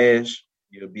in cash,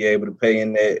 you'll be able to pay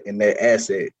in that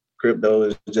asset. Crypto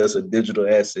is just a digital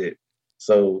asset.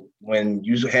 So when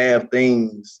you have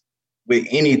things with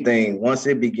anything, once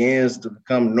it begins to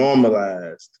become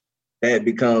normalized, that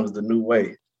becomes the new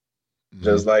way. Mm-hmm.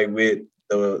 Just like with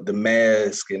the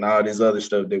mask and all this other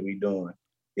stuff that we doing,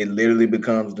 it literally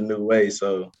becomes the new way.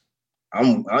 So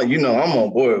I'm on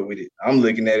board with it. I'm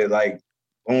looking at it like,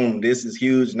 boom, this is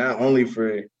huge, not only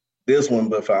for this one,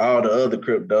 but for all the other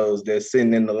cryptos that's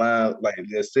sitting in the line, like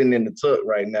they're sitting in the tuck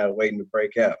right now, waiting to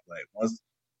break out. Like once,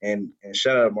 and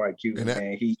shout out Mark Cuban,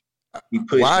 man. He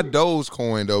pushed. Why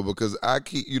Dogecoin though? Because I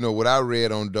keep, what I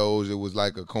read on Doge, it was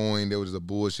like a coin. There was a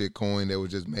bullshit coin that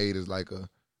was just made as like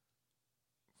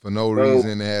for no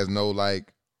reason. It has no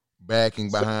like backing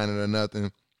behind it or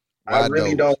nothing. Why I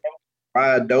really don't know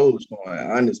why Dogecoin,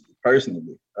 honestly,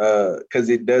 personally, because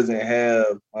it doesn't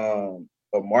have a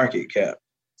market cap.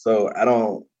 So I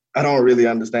don't really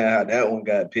understand how that one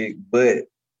got picked, but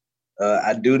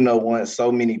I do know once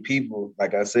so many people,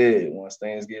 like I said, once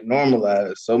things get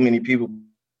normalized, so many people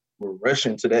were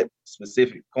rushing to that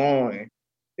specific coin.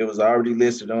 It was already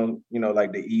listed on,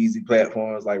 like the easy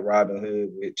platforms like Robinhood,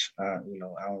 which I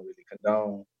don't really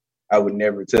condone. I would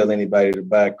never tell anybody to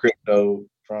buy crypto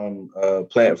from a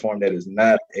platform that is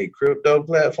not a crypto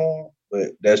platform,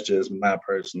 but that's just my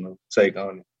personal take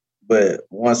on it. But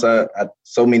once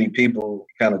so many people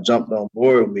kind of jumped on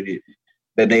board with it,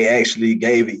 that they actually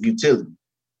gave it utility.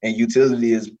 And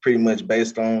utility is pretty much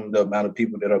based on the amount of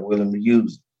people that are willing to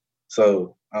use it.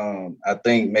 So I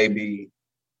think maybe,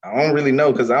 I don't really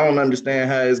know, because I don't understand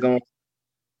how it's going,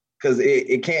 because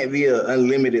it can't be an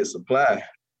unlimited supply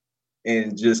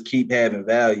and just keep having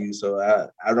value. So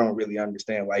I don't really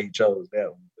understand why he chose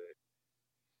that one.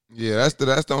 But. Yeah,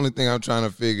 that's the only thing I'm trying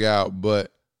to figure out.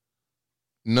 But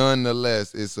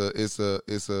nonetheless, it's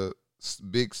a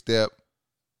big step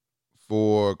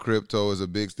for crypto. Is a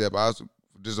big step. Also,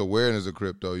 just awareness of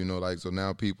crypto. So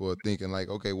now people are thinking like,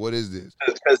 okay, what is this?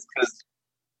 Because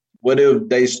what if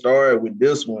they start with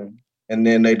this one and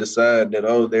then they decide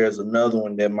that there's another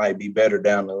one that might be better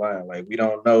down the line? Like we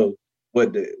don't know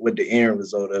what the end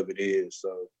result of it is.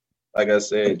 So, like I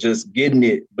said, just getting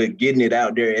it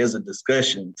out there as a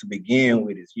discussion to begin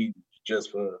with is huge,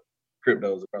 just for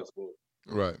cryptos across the board.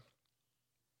 Right.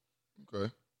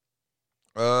 Okay.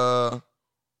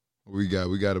 We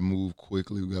got to move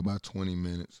quickly. We got about 20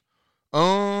 minutes.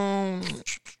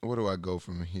 Where do I go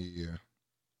from here?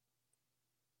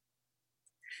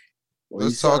 Well,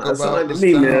 Let's talk about the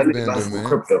style bender, man.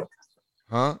 Crypto.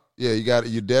 Huh? Yeah,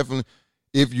 you definitely,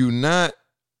 if you're not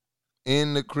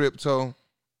in the crypto,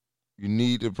 you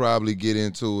need to probably get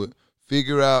into it.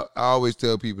 Figure out, I always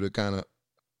tell people to kind of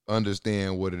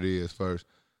understand what it is first.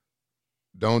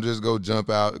 Don't just go jump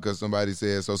out because somebody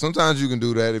says so. Sometimes you can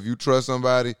do that if you trust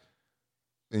somebody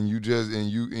and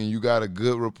you got a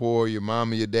good rapport, your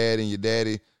mom and your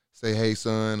daddy say, hey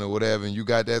son, or whatever, and you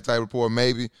got that type of rapport,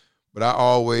 maybe. But I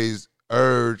always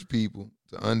urge people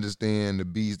to understand the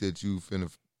beast that you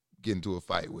finna get into a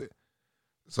fight with.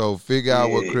 So figure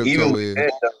out what crypto is.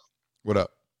 What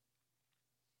up?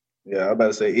 Yeah, I'm about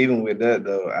to say, even with that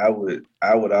though, I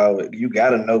would always, you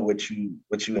gotta know what you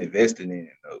investing in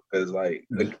though, because like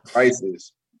the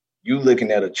prices you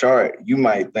looking at a chart, you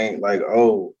might think like,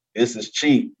 oh, this is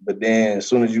cheap, but then as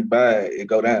soon as you buy it, it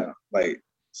go down. Like,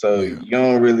 so Yeah. you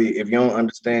don't really, if you don't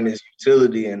understand its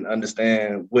utility and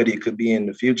understand what it could be in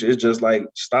the future, it's just like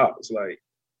stocks. Like,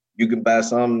 you can buy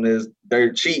something that's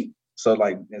dirt cheap. So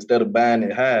like, instead of buying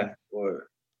it high, or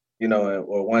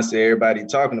or once everybody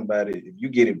talking about it, if you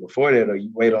get it before that, or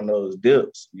you wait on those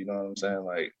dips, you know what I'm saying?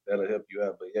 Like, that'll help you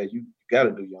out. But yeah, you got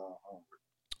to do your own homework.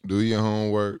 Do your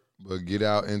homework, but get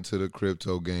out into the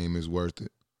crypto game is worth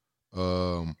it.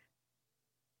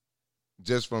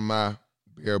 Just from my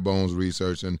bare bones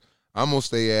research, and I'm gonna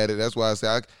stay at it. That's why I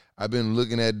say I've been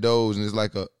looking at Doge, and it's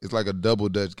like a double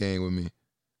dutch game with me,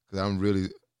 because I'm really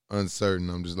uncertain.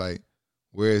 I'm just like,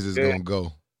 where is this gonna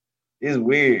go? It's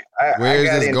weird. Where is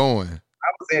this going?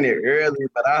 I was in it early,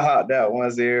 but I hopped out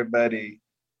once everybody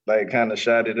like kind of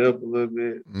shot it up a little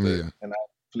bit. Yeah. And I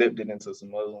flipped it into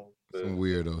some other ones. Some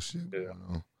weirdo shit. Yeah.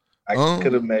 I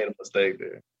could have made a mistake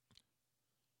there.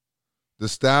 The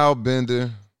style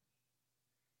bender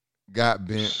got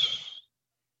bent.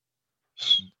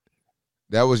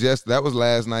 That was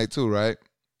last night too, right?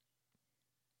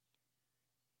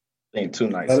 I think 2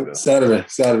 nights ago. Saturday.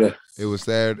 It was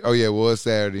Saturday. Oh yeah, it was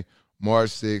Saturday, March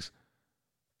 6th.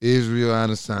 Israel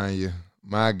Adesanya,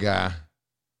 my guy,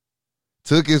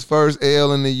 took his first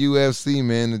L in the UFC,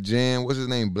 man. The Jan, what's his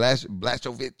name?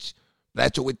 Blachowicz.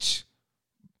 Jan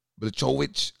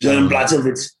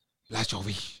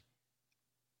Blachowicz.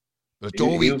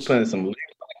 He was putting some licks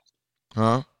on him.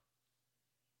 Huh?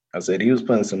 I said he was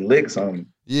putting some licks on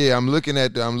him. Yeah, I'm looking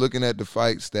at the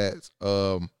fight stats.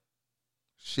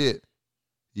 Shit.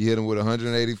 He hit him with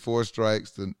 184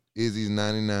 strikes to Izzy's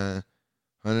 99,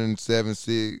 107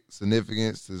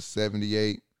 significance to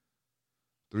 78,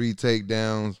 3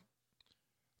 takedowns.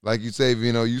 Like you say,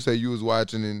 you say you was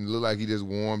watching and it looked like he just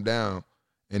warmed down.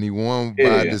 And he won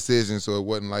by decision, so it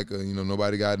wasn't like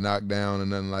nobody got knocked down or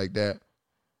nothing like that.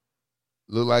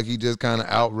 Looked like he just kind of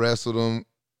out-wrestled him.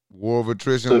 War of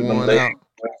attrition won out.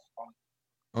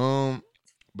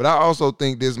 But I also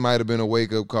think this might have been a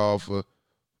wake-up call for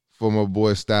my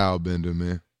boy Stylebender,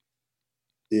 man.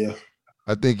 Yeah.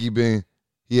 I think he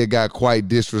had got quite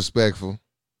disrespectful.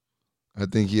 I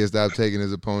think he had stopped taking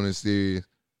his opponent serious.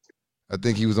 I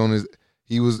think he was on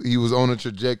a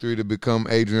trajectory to become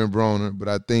Adrian Broner, but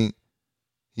I think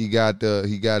he got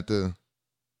the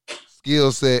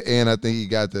skill set, and I think he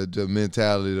got the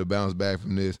mentality to bounce back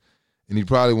from this. And he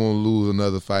probably won't lose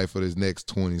another fight for this next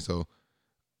 20. So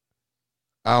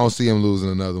I don't see him losing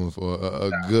another one for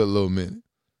a good little minute.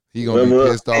 He gonna be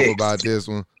pissed off about this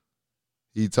one.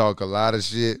 He talk a lot of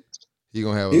shit. He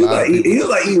gonna have a lot of people. He was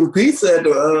like eating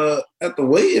pizza at the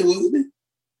weigh-in, wasn't he?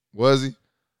 Was he?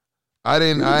 I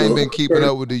ain't been keeping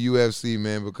up with the UFC,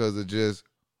 man, because of just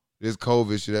this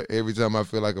COVID shit. Every time I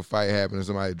feel like a fight happening,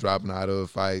 somebody dropping out of a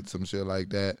fight, some shit like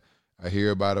that. I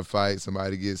hear about a fight,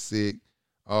 somebody gets sick,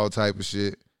 all type of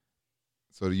shit.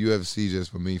 So the UFC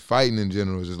just for me. Fighting in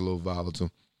general is just a little volatile.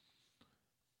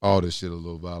 All this shit a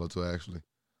little volatile, actually.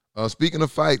 Speaking of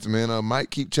fights, man, Mike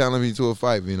keep challenging me to a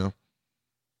fight, He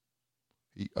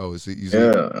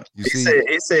said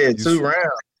 2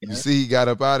 rounds. You see, he got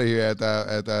up out of here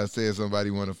after I said somebody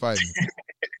want to fight me.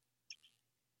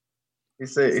 He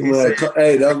said,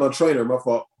 "Hey, that was my trainer. My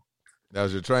fault." That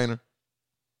was your trainer?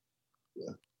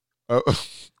 Yeah.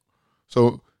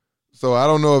 So I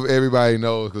don't know if everybody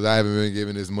knows, because I haven't been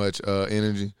giving this much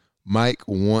energy. Mike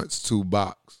wants to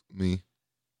box me.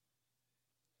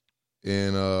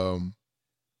 And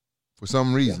for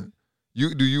some reason,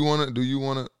 do you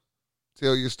wanna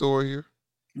tell your story here?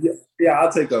 Yeah,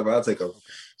 I'll take over.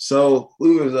 So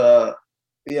we had a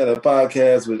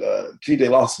podcast with G.J.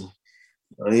 Lawson.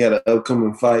 He had an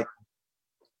upcoming fight,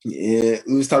 and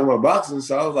we was talking about boxing.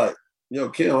 So I was like, "Yo,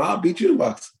 Kim, I'll beat you in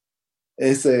boxing."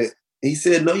 And he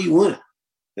said, "No, you wouldn't."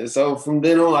 And so from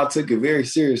then on, I took it very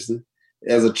seriously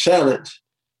as a challenge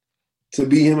to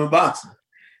beat him in boxing.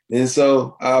 And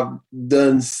so I've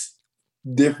done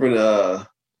different,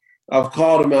 I've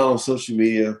called him out on social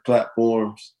media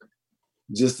platforms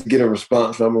just to get a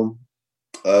response from him.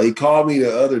 He called me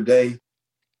the other day.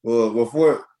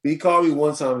 Well, he called me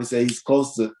one time and said he's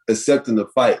close to accepting the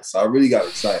fight. So I really got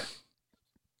excited.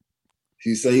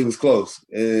 He said he was close.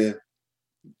 And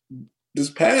this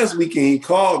past weekend, he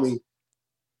called me,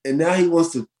 and now he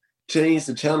wants to change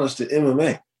the challenge to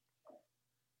MMA.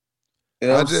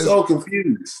 And I'm so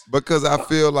confused. Because I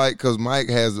feel like, because Mike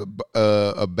has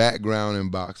a background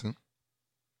in boxing.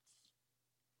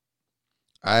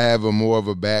 I have more of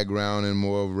a background in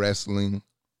more of wrestling,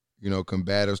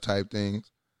 combative type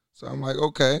things. So I'm like,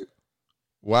 okay,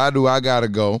 why do I got to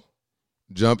go,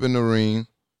 jump in the ring,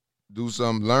 do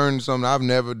something, learn something I've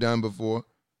never done before,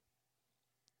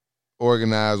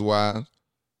 organized wise,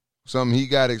 something he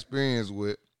got experience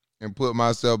with, and put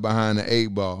myself behind the 8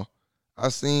 ball. I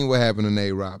seen what happened to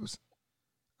Nate Robinson.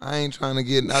 I ain't trying to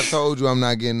get. I told you I'm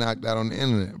not getting knocked out on the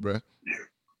internet, bro.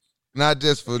 Not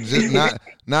just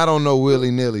not on no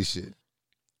willy nilly shit.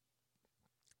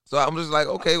 So I'm just like,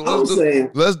 okay, well,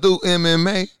 let's do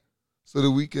MMA so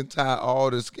that we can tie all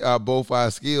both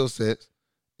our skill sets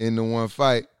into one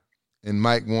fight. And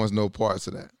Mike wants no parts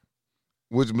of that,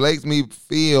 which makes me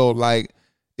feel like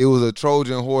it was a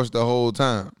Trojan horse the whole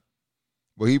time.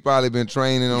 But he probably been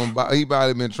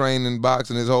training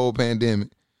boxing this whole pandemic.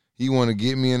 He want to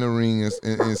get me in the ring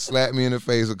and slap me in the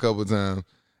face a couple times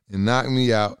and knock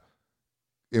me out.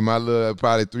 In my little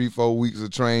probably 3-4 weeks of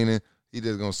training, he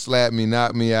just gonna slap me,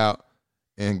 knock me out,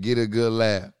 and get a good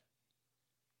laugh.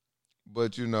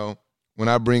 But you know, when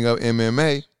I bring up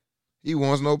MMA, he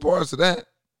wants no parts of that.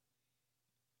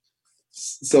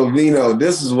 So Vino,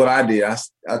 this is what I did. I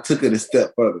took it a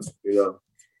step further. You know,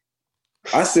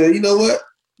 I said, you know what?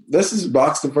 Let's just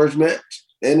box the first match,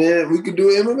 and then we could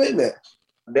do an MMA match.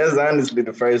 That's honestly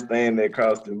the first thing that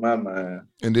crossed in my mind.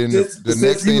 And then the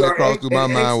next thing that crossed through my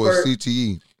mind was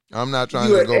CTE. I'm not trying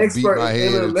to go beat my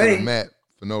head into the mat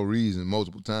for no reason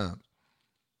multiple times.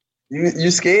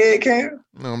 You scared, Cam?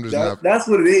 No, I'm just not. That's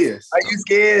what it is. Are you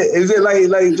scared? Is it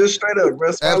like just straight up, bro?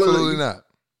 Absolutely not.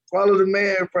 Swallow the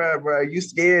man pride, bro. You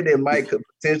scared that Mike could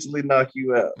potentially knock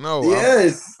you out? No.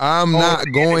 Yes. I'm not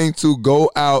going to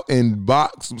go out and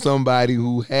box somebody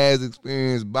who has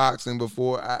experience boxing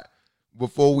before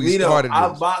we started this.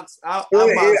 I boxed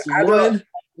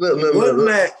one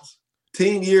match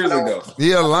 10 years ago.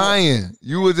 You're lying.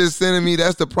 You were just sending me.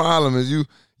 That's the problem. Is you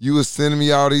were sending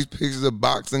me all these pictures of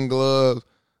boxing gloves.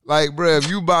 Like, bro, if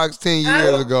you boxed 10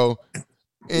 years ago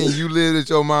and you lived at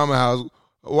your mama's house,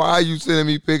 why are you sending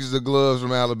me pictures of gloves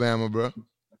from Alabama, bro?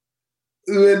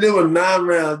 They were 9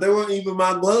 rounds. They weren't even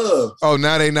my gloves. Oh,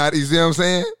 now they not. You see what I'm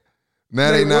saying? Now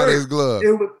they not his gloves.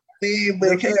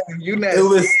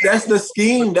 That's the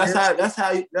scheme. That's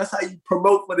how you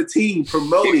promote for the team.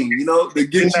 Promoting, you know, to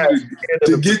get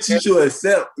you to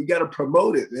accept. You got to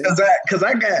promote it, man. Cause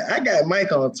I got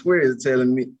Mike on Twitter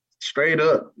telling me straight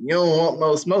up, you don't want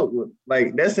no smoke.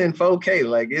 Like that's in 4K.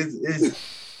 Like it's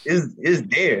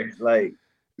there. Like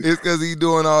it's because he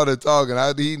doing all the talking.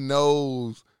 He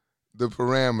knows the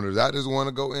parameters. I just want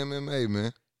to go MMA,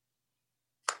 man.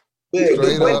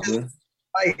 Straight up, man.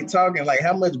 Like talking, like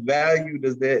how much value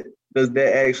does that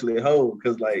actually hold?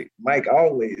 Because like Mike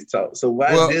always talks. So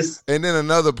why this? And then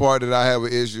another part that I have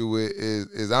an issue with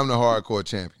is I'm the hardcore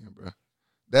champion, bro.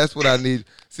 That's what I need.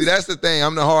 See, that's the thing.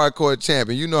 I'm the hardcore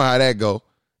champion. You know how that go.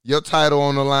 Your title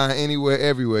on the line anywhere,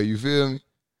 everywhere. You feel me?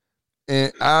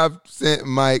 And I've sent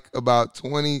Mike about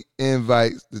 20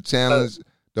 invites to challenge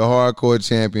the hardcore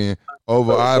champion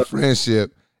over our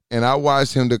friendship. And I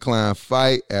watched him decline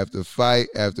fight after fight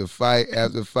after fight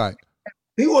after fight.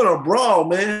 He want to brawl,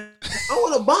 man. I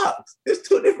want to box. It's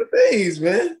two different things,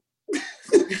 man.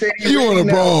 You want to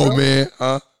brawl, man,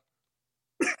 huh?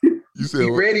 You said he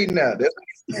ready now.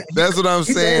 That's what I'm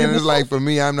saying. It's like for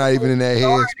me, I'm not even in that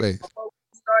headspace.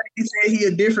 He said he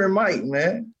a different Mike,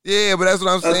 man. Yeah, but that's what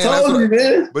I'm saying. I told you,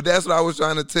 man. But that's what I was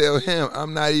trying to tell him.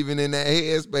 I'm not even in that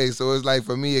headspace. So it's like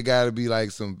for me, it got to be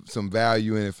like some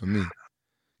value in it for me.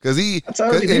 Because he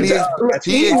explained to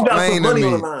me,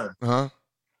 huh?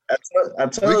 I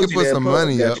told we can put some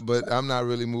money up, but I'm not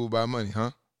really moved by money, huh?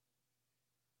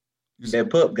 That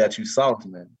pup got you soft,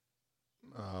 man.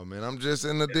 Oh man, I'm just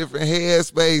in a different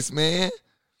headspace, man.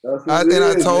 I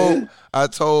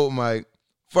told Mike,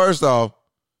 first off,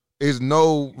 there's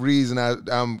no reason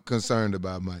I'm concerned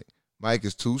about Mike. Mike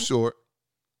is too short.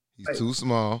 He's too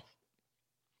small.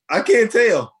 I can't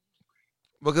tell.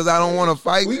 Because I don't want to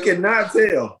fight you. We cannot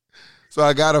tell. So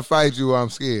I got to fight you or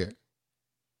I'm scared.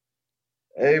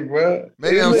 Hey, bro.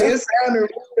 Maybe it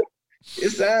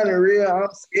sounded real. I'm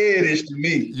scared-ish to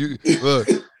me. Look,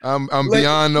 I'm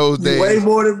beyond those days. Way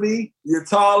more than me. You're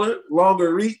taller,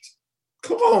 longer reach.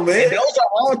 Come on, man. And those are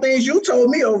all things you told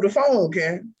me over the phone,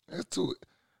 Ken. That's too.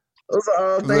 Those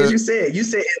are all things you said. You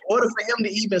said in order for him to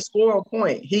even score a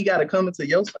point, he got to come into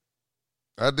your side.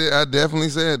 I definitely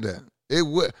said that.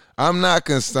 I'm not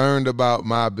concerned about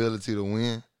my ability to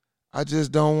win. I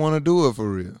just don't want to do it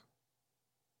for real.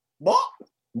 What?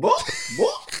 What?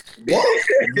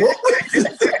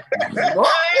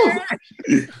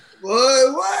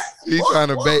 He's trying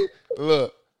to bait.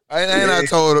 Look, I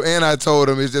told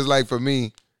him it's just like for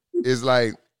me, it's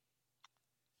like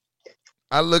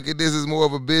I look at this as more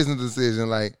of a business decision.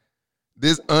 Like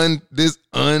this. So you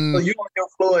on your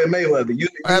Floyd Mayweather? You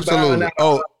absolutely.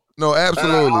 No,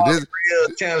 absolutely. All This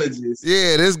real challenges.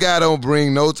 Yeah, this guy don't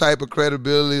bring no type of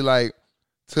credibility like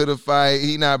to the fight.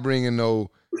 He not bringing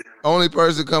no. Only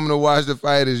person coming to watch the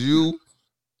fight is you,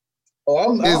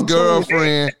 his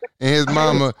girlfriend, and his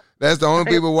mama. That's the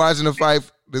only people watching the fight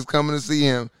that's coming to see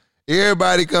him.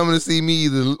 Everybody coming to see me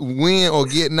either win or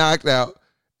get knocked out.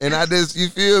 And I just, you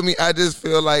feel me? I just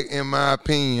feel like, in my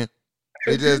opinion,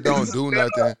 they just don't do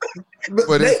nothing.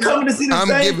 But they coming to see the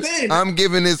same thing. I'm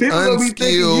giving this People unskilled.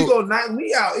 Be you gonna knock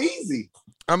me out easy.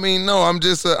 I mean, no, I'm the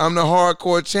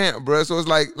hardcore champ, bro. So it's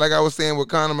like I was saying with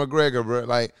Conor McGregor, bro.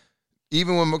 Like,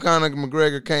 even when Conor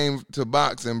McGregor came to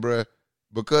boxing, bro,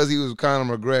 because he was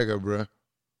Conor McGregor, bro,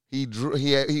 he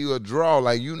a draw.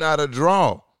 Like, you not a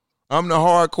draw. I'm the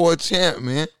hardcore champ,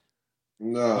 man.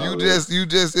 No, you just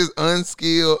this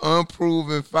unskilled,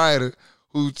 unproven fighter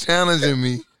who's challenging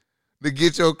me to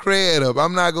get your cred up.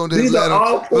 I'm not gonna just These let are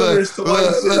all pointers to why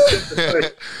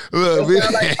look,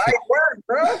 like work,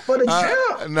 bro, for the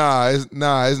champ.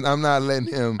 I'm not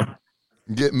letting him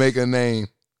make a name.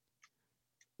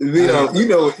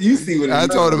 You see what I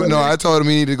told him. No, I told him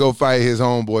he need to go fight his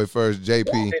homeboy first,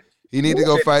 JP. He need to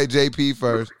go fight JP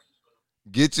first.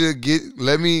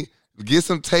 Let me get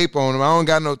some tape on him. I don't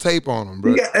got no tape on him,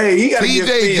 bro.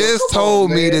 TJ just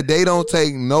told me that they don't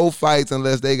take no fights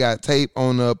unless they got tape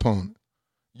on the opponent.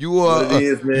 You are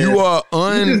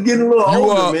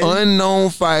unknown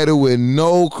fighter with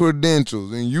no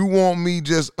credentials, and you want me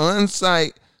just no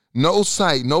sight, no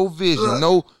vision,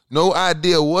 no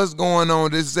idea what's going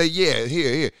on. Just say,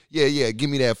 here, give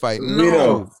me that fight.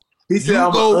 No, he said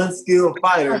I'm an unskilled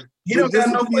fighter. You don't got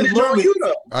no footage on you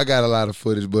though. I got a lot of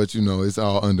footage, but it's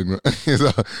all underground.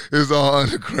 It's all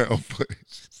underground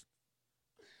footage.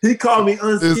 He called me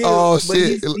unskilled, it's all but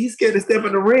shit. He's scared to step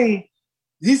in the ring.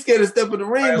 He's scared to step in the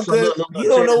ring because he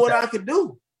don't know what I can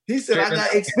do. He said I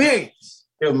got experience.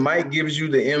 If Mike gives you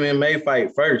the MMA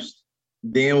fight first,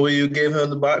 then will you give him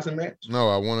the boxing match? No,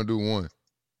 I want to do one.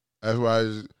 That's why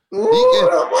I'm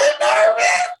nervous.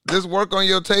 Just work on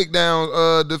your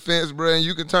takedown defense, bro, and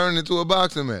you can turn it into a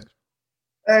boxing match.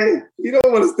 Hey, you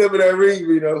don't want to step in that ring,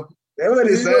 Reno. That's what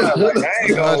it sounds like.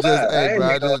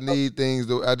 I just need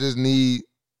things. I just need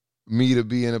me to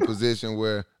be in a position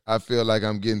where I feel like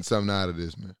I'm getting something out of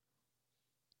this, man.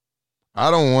 I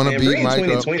don't want to beat Mike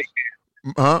up.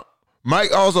 Huh?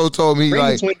 Mike also told me,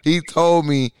 he told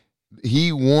me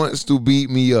he wants to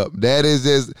beat me up. That is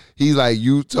just, he's like,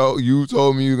 you told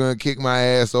me you're going to kick my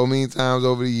ass so many times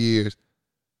over the years.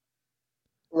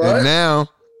 Right. And now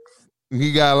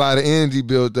he got a lot of energy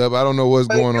built up. I don't know what's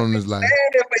going on in his life. For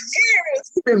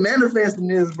years, he's been manifesting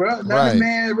this, bro. Now the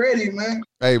man ready, man.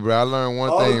 Hey, bro, I learned one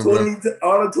thing, bro.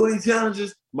 All the 20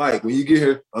 challenges, Mike, when you get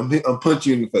here, I'm punching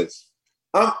you in the face.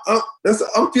 I'm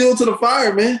fueled to the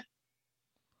fire, man.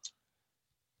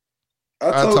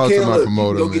 I told talked Ken, to my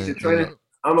promoter, go get your training.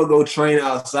 I'm gonna go train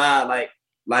outside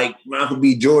like Michael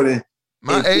B. Jordan.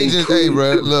 My agents, hey,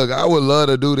 bro, look, I would love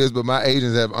to do this, but my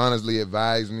agents have honestly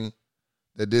advised me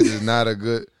that this is not a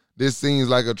good. This seems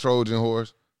like a Trojan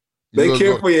horse. They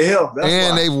care for your health, that's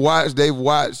and why. they've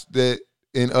watched that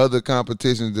in other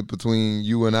competitions between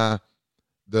you and I,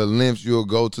 the lengths you'll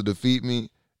go to defeat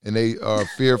me, and they are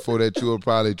fearful that you'll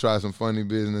probably try some funny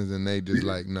business, and they just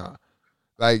like, nah,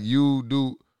 like you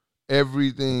do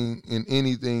everything and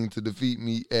anything to defeat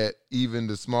me at even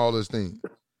the smallest thing.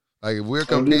 Like if we're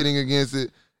competing against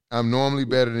it, I'm normally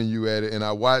better than you at it, and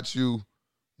I watch you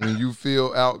when you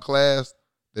feel outclassed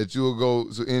that you'll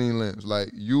go to any lengths.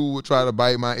 Like you would try to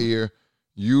bite my ear,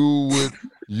 you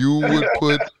would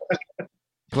put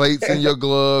plates in your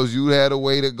gloves, you had to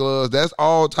weigh the gloves. That's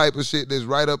all type of shit that's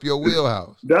right up your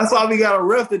wheelhouse. That's why we got a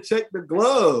ref to check the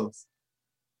gloves.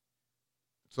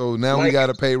 So now we got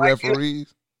to pay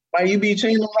referees. Why you be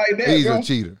cheating like that? He's bro? a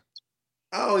cheater.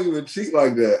 I don't even cheat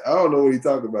like that. I don't know what he's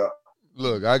talking about.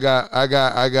 Look, I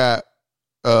got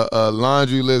a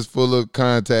laundry list full of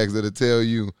contacts that'll tell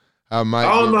you how Mike.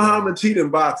 I don't know how I'm a cheat in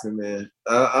boxing, man.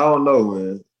 I don't know,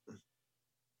 man.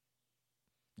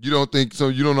 You don't think so?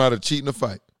 You don't know how to cheat in a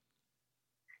fight?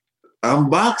 I'm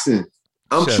boxing.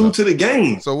 I'm true to the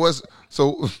game. So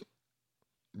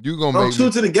you gonna? I'm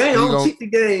true to the game. I don't cheat the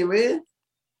game, man.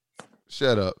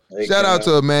 Shut up. Shout out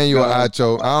to Emmanuel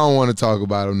Acho. I don't want to talk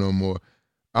about him no more.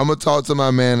 I'm going to talk to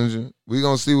my manager. We're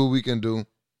going to see what we can do.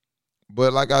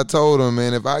 But like I told him,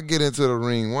 man, if I get into the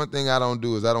ring, one thing I don't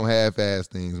do is I don't half-ass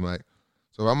things, Mike.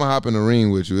 So if I'm going to hop in the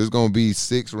ring with you, it's going to be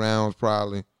 6 rounds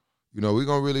probably. You know, we're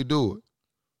going to really do it.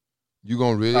 You're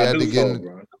going to really have to get in.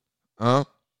 Bro. Huh?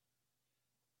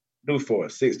 Do 4.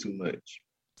 6 too much.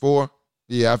 4?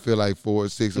 Yeah, I feel like 4 or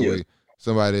 6 away.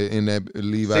 Somebody in that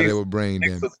leave out there with brain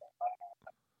damage.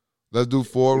 Let's do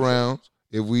 4 rounds.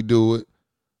 if we do it.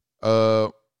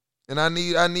 And I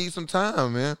need some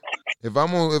time, man. If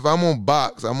I'm on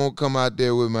box, I'm gonna come out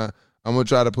there I'm gonna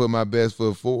try to put my best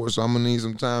foot forward. So I'm gonna need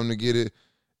some time to get it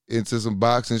into some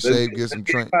boxing shape, get some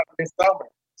training.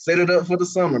 Set it up for the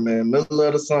summer, man. Middle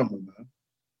of the summer, man.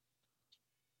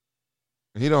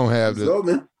 He don't have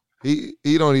he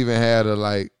don't even have the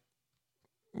like.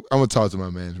 I'm gonna talk to my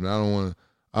management. I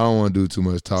don't want to do too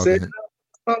much talking.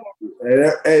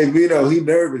 Hey, Vito, he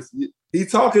nervous. He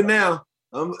talking now.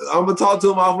 I'm gonna talk to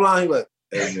him offline. He like,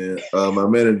 hey man, my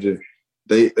manager,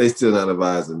 they still not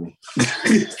advising me.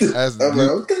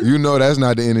 Okay. You know that's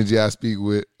not the energy I speak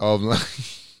with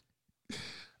offline.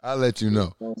 I'll let you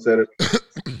know.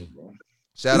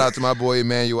 Shout out to my boy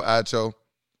Emmanuel Acho.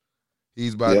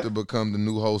 He's about to become the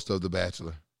new host of The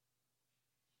Bachelor.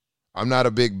 I'm not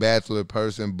a big Bachelor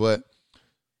person, but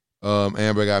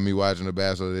Amber got me watching The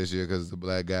Bachelor this year because it's a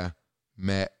black guy,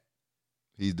 Matt.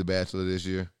 He's The Bachelor this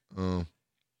year. And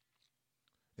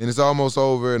it's almost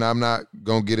over, and I'm not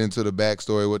going to get into the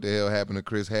backstory, what the hell happened to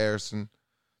Chris Harrison,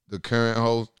 the current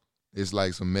host. It's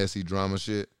like some messy drama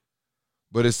shit.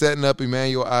 But it's setting up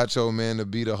Emmanuel Acho, man, to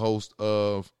be the host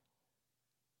of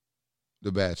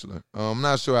The Bachelor. I'm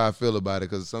not sure how I feel about it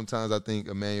because sometimes I think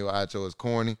Emmanuel Acho is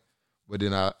corny, but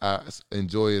then I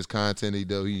enjoy his content. He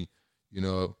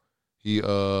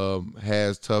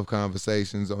has tough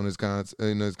conversations on his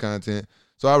content.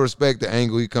 So I respect the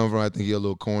angle he comes from. I think he's a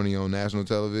little corny on national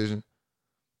television,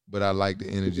 but I like the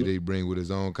energy that he brings with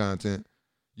his own content.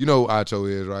 You know who Acho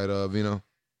is, right, Vino?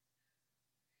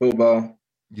 Football.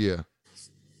 Yeah.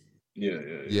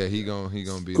 Yeah, he gonna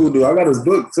be cool, dude. I got his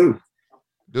book too.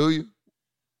 Do you?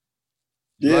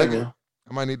 Yeah, like man.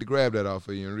 I might need to grab that off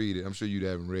of you and read it. I'm sure you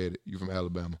haven't read it. You from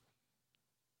Alabama?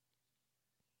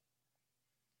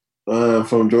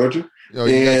 From Georgia. Yo,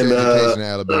 you got your education in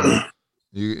Alabama.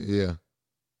 Yeah.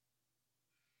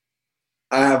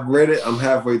 I have read it. I'm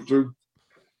halfway through.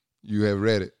 You have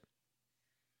read it.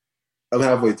 I'm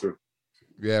halfway through.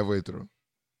 You're halfway through.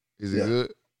 Is it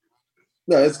good?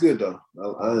 No, it's good though.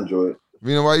 I enjoy it.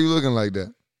 Vina, why you looking like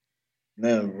that?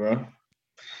 No, bro.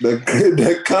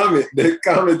 That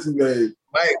comment you made.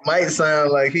 Might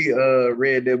sound like he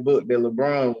read that book that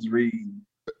LeBron was reading.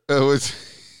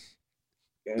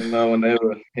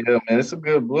 Whenever. Yeah, man, it's a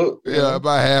good book. Yeah,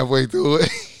 about halfway through it.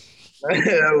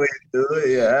 Halfway through it.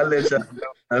 Yeah, I'll let y'all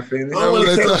know. I finish. I don't want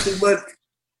to tell him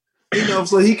too much,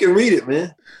 so he can read it,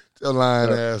 man. Tell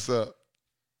lying ass up.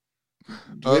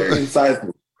 Very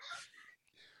insightful.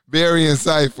 Very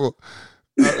insightful.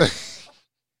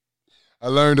 I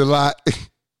learned a lot.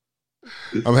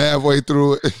 I'm halfway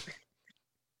through it.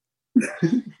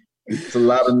 It's a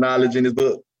lot of knowledge in this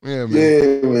book. Yeah, man.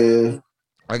 Yeah, man.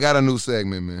 I got a new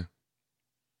segment, man.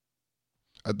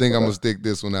 I think I'm gonna stick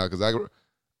this one out because I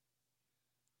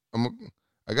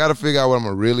got to figure out what I'm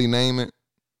gonna really name it.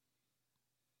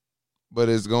 But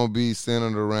it's gonna be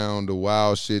centered around the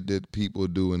wild shit that people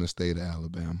do in the state of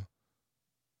Alabama.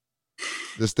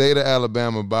 The state of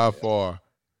Alabama, by far,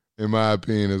 in my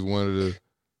opinion, is one of the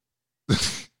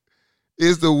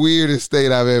it's the weirdest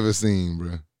state I've ever seen,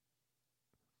 bro.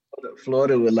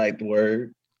 Florida would like the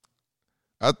word.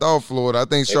 I thought Florida. I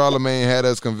think Charlamagne had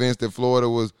us convinced that Florida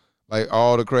was like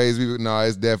all the crazy people. No,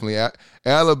 it's definitely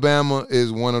Alabama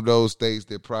is one of those states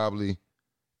that probably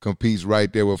competes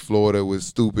right there with Florida with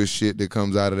stupid shit that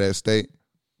comes out of that state.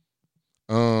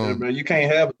 Yeah, bro, you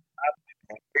can't have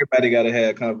everybody got to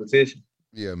have competition.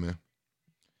 Yeah, man.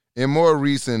 In more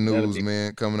recent news,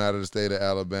 man, coming out of the state of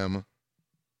Alabama,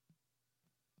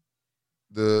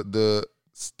 the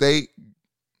state.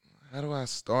 How do I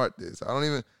start this? I don't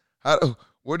even.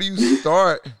 Where do you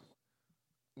start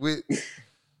with?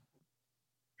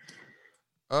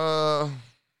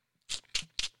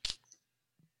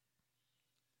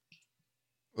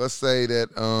 Let's say that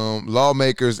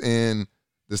lawmakers in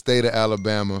the state of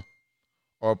Alabama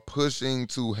are pushing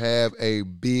to have a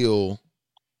bill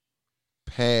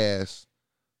passed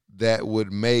that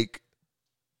would make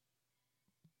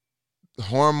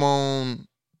hormone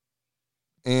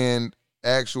and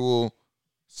actual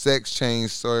sex change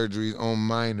surgeries on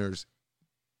minors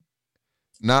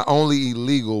not only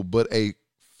illegal but a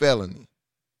felony,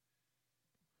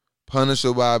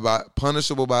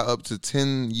 punishable by up to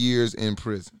 10 years in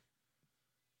prison.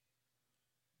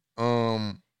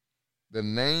 The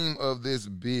name of this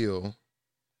bill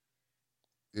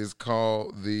is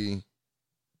called the.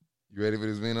 You ready for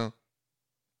this, Vino?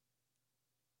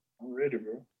 I'm ready,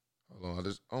 bro. Hold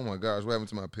on, oh my gosh, what happened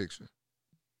to my picture?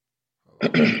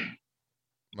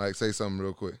 Mike, say something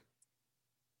real quick.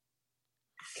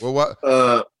 Well, what?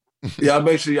 Y'all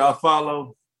make sure y'all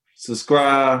follow,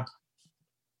 subscribe,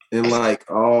 and like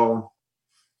all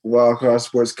Wild Card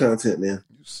Sports content, man.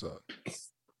 You suck.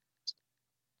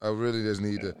 I really just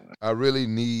need to. I really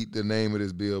need the name of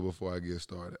this bill before I get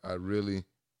started. I really.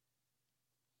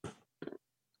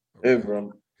 Hey,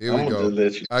 bro. Here we go.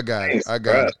 I got it.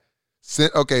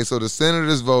 Okay, so the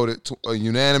senators voted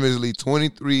unanimously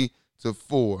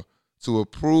 23-4 to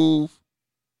approve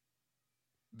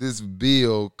this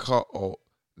bill called,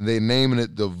 they naming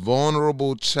it the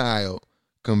Vulnerable Child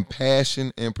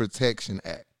Compassion and Protection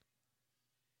Act.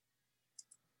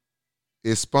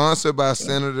 It's sponsored by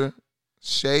Senator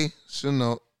Shay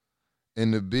Chenault,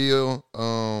 and the bill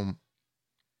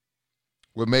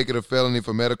would make it a felony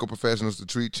for medical professionals to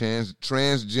treat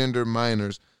transgender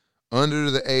minors under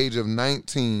the age of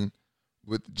 19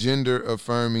 with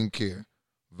gender-affirming care.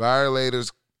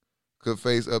 Violators could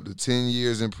face up to 10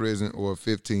 years in prison or a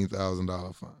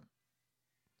 $15,000 fine.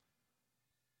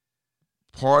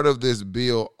 Part of this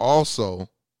bill also,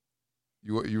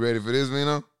 you ready for this,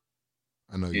 Vino?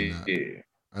 I know you're not. Yeah.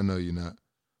 I know you're not.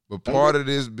 But part of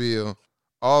this bill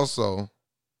also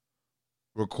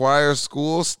requires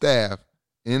school staff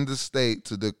in the state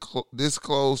to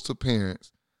disclose to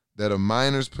parents that a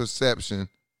minor's perception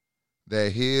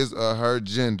that his or her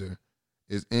gender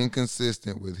is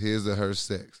inconsistent with his or her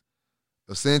sex.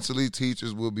 Essentially,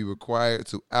 teachers will be required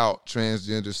to out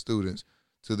transgender students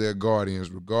to their guardians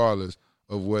regardless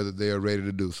of whether they are ready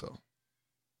to do so.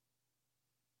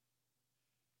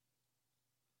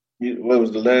 What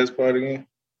was the last part again?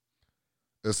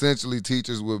 Essentially,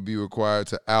 teachers will be required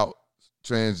to out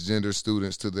transgender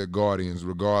students to their guardians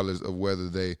regardless of whether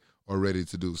they are ready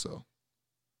to do so.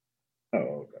 Oh,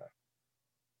 okay.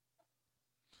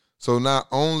 So not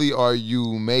only are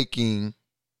you making,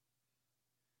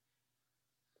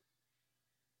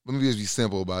 let me just be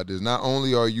simple about this. Not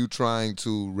only are you trying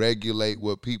to regulate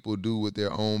what people do with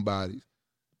their own bodies,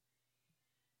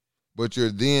 but you're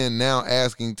then now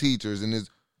asking teachers in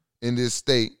this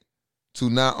state to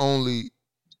not only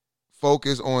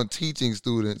focus on teaching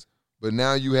students, but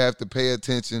now you have to pay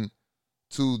attention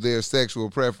to their sexual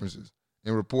preferences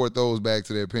and report those back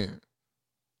to their parents.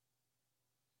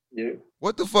 Yeah.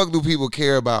 What the fuck do people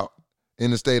care about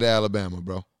in the state of Alabama,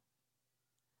 bro?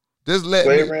 Just let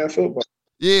Slavery and football.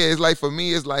 Yeah, it's like, for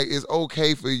me, it's like, it's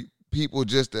okay for people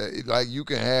just to, like, you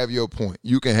can have your point.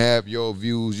 You can have your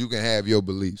views. You can have your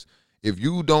beliefs. If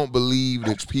you don't believe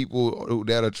that people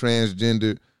that are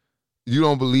transgender, you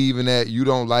don't believe in that, you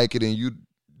don't like it, and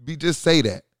just say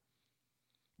that.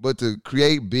 But to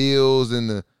create bills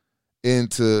and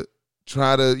to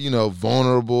try to,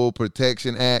 Vulnerable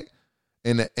Protection Act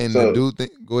and to do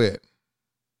things, go ahead.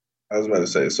 I was about to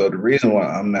say, so the reason why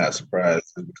I'm not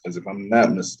surprised is because if I'm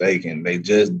not mistaken, they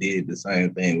just did the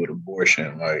same thing with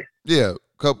abortion. Like, yeah,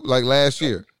 like last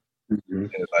year. Mm-hmm.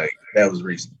 Like, that was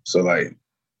recent. So, like,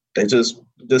 they just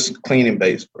cleaning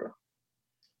base, bro.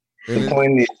 The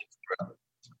point is, bro,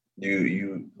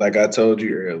 you like I told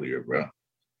you earlier, bro,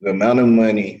 the amount of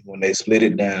money when they split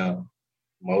it down,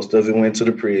 most of it went to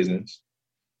the prisons.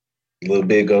 A little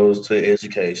bit goes to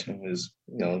education. Is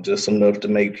just enough to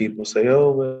make people say,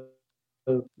 oh, well,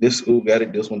 this school got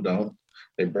it, this one don't.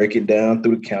 They break it down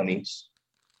through the counties.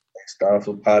 They start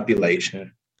for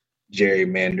population,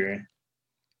 gerrymandering.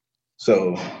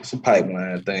 So it's a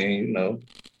pipeline thing,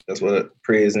 That's what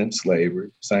prison,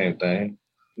 slavery, same thing.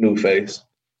 New face.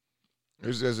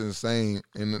 It's just insane.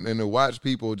 And to watch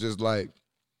people just like,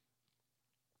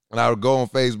 and I would go on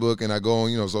Facebook and I go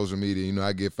on, social media,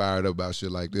 I get fired up about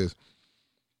shit like this.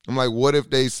 I'm like, what if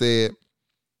they said,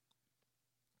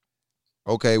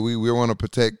 okay, we want to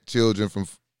protect children from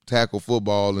tackle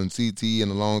football and CT and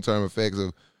the long-term effects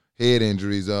of head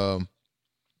injuries.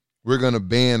 We're going to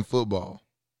ban football.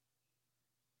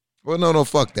 Well, no,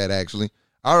 fuck that, actually.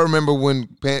 I remember when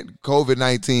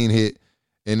COVID-19 hit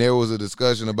and there was a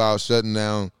discussion about shutting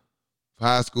down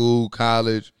high school,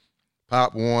 college,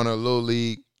 Pop Warner, Little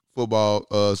League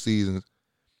football seasons.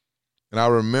 And I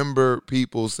remember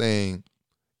people saying,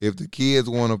 if the kids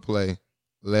want to play,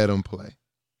 let them play.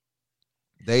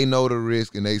 They know the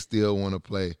risk and they still want to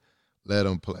play, let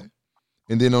them play.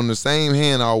 And then on the same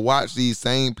hand, I'll watch these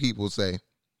same people say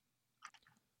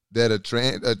that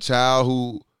a child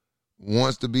who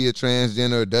wants to be a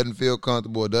transgender or doesn't feel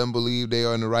comfortable or doesn't believe they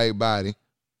are in the right body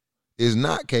is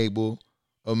not capable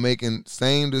of making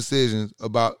same decisions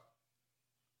about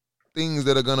things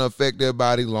that are going to affect their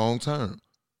body long term.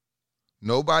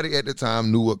 Nobody at the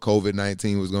time knew what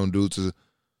COVID-19 was going to do to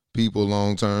people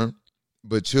long term,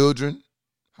 but children,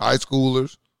 high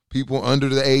schoolers, people under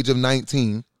the age of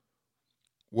 19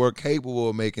 were capable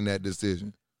of making that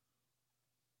decision.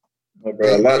 Well,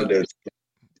 bro, a lot of this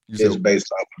is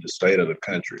based off of the state of the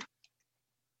country.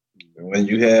 When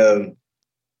you have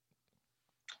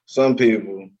some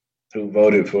people who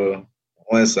voted for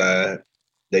one side,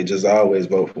 they just always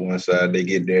vote for one side. They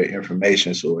get their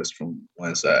information source from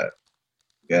one side.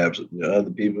 You have the other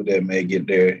people that may get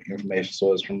their information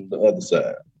source from the other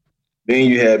side. Then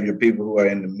you have your people who are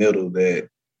in the middle that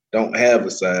don't have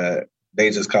a side. They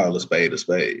just call a spade a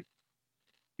spade.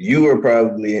 You are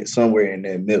probably somewhere in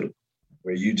that middle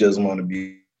where you just want to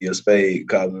be a spade,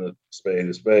 calling a spade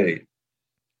a spade.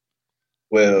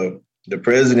 Well, the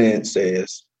president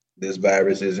says this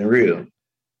virus isn't real.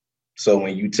 So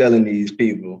when you telling these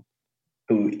people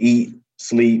who eat,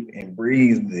 sleep, and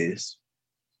breathe this,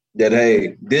 that,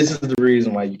 hey, this is the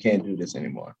reason why you can't do this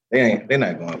anymore. They're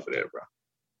not going for that, bro.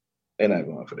 They're not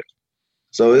going for that.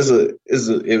 So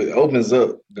it opens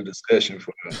up the discussion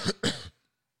for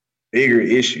bigger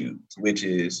issues, which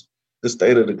is the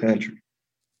state of the country.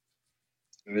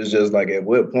 And it's just like, at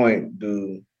what point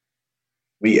do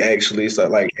we actually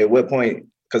start, like, at what point,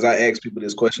 because I ask people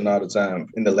this question all the time,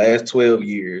 in the last 12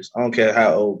 years, I don't care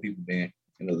how old people been,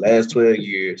 in the last 12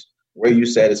 years, were you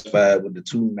satisfied with the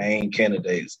two main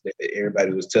candidates that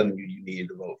everybody was telling you you needed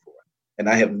to vote for? And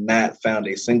I have not found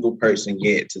a single person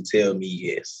yet to tell me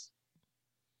yes.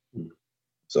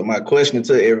 So my question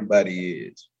to everybody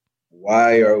is,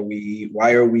 why are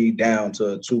we down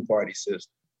to a two-party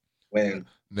system when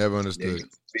never understood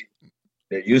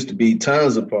there used to be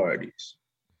tons of parties?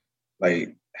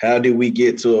 Like, how did we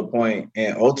get to a point?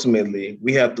 And ultimately,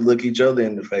 we have to look each other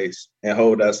in the face and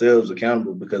hold ourselves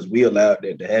accountable because we allowed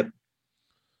that to happen.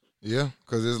 Yeah,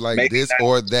 because it's like maybe this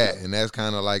or that, and that's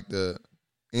kind of like the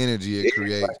energy it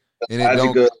creates. Like, and it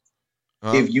don't.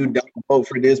 If you don't vote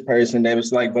for this person, then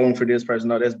it's like voting for this person.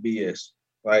 No, that's BS.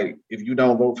 Like, if you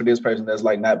don't vote for this person, that's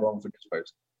like not voting for this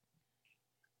person.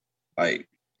 Like,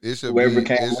 it should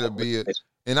be.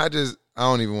 And I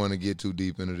don't even want to get too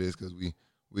deep into this because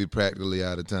we practically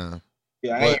out of time.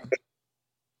 Yeah, I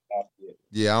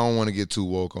don't want to get too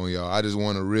woke on y'all. I just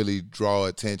want to really draw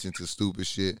attention to stupid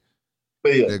shit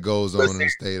that goes on in the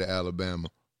state of Alabama.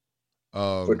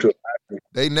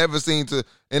 They never seem to,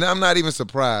 and I'm not even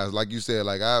surprised. Like you said,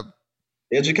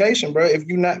 education, bro. If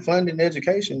you're not funding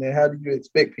education, then how do you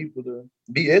expect people to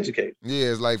be educated? Yeah,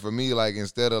 it's like for me, like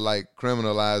instead of like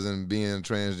criminalizing being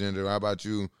transgender, how about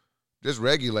you just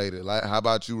regulate it? Like, how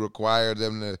about you require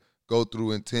them to go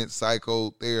through intense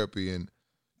psychotherapy? And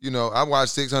I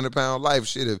watched 600 Pound Life.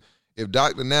 Shit, if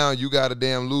Dr. Now you got to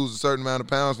damn lose a certain amount of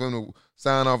pounds for him to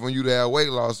sign off on you to have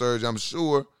weight loss surgery, I'm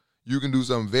sure you can do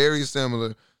something very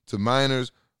similar to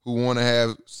minors who want to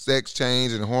have sex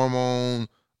change and hormone.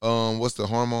 What's the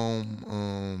hormone? I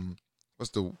know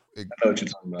what you're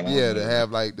talking about. Yeah, to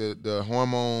have like the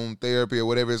hormone therapy or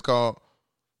whatever it's called.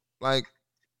 Like,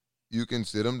 you can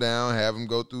sit them down, have them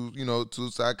go through, to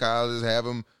psychologists, have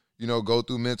them, go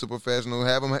through mental professionals,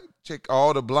 have them check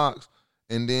all the blocks,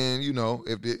 and then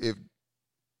if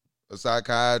a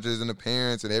psychiatrist and the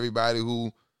parents and everybody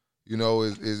who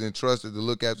is entrusted to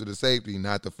look after the safety,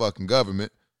 not the fucking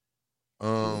government,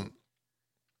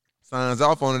 signs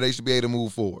off on it, they should be able to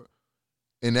move forward.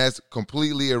 And that's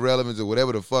completely irrelevant to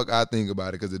whatever the fuck I think about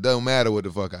it, because it doesn't matter what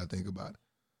the fuck I think about it.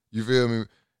 You feel me?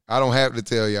 I don't have to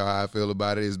tell y'all how I feel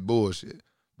about it. It's bullshit.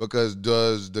 Because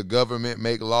does the government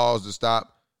make laws to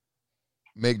stop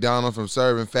McDonald's from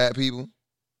serving fat people?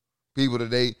 People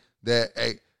that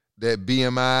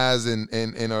BMIs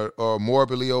and are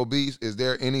morbidly obese? Is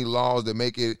there any laws that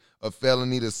make it a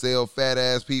felony to sell fat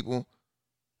ass people?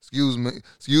 Excuse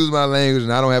my language,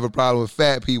 and I don't have a problem with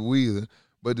fat people either.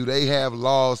 But do they have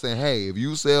laws saying, hey, if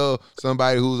you sell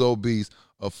somebody who's obese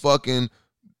a fucking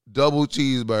double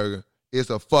cheeseburger,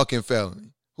 it's a fucking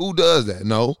felony? Who does that?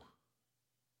 No.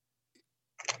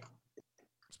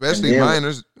 Especially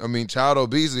minors. I mean, child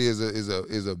obesity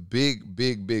is a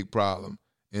big problem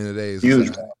in today's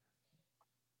society.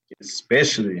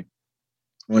 Especially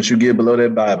once you get below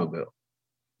that Bible Belt.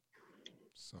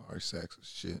 Sorry, sexist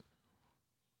shit.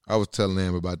 I was telling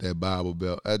them about that Bible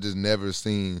Belt. I just never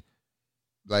seen,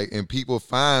 and people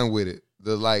fine with it.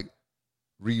 The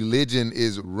religion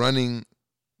is running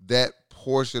that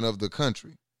portion of the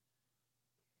country.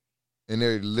 And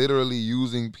they're literally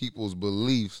using people's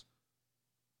beliefs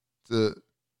to,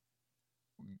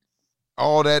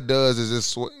 all that does is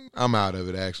just, I'm out of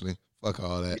it actually. Fuck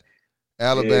all that.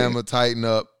 Alabama, tighten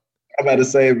up. I'm about to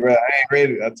say, bro, I ain't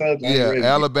ready. I told you. Yeah,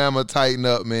 Alabama, tighten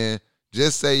up, man.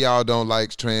 Just say y'all don't like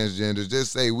transgenders.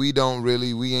 Just say we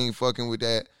ain't fucking with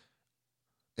that,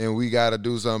 and we got to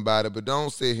do something about it. But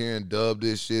don't sit here and dub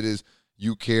this shit as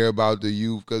you care about the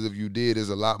youth, because if you did, there's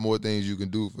a lot more things you can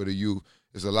do for the youth.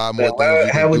 There's a lot more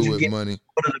things you can do with money.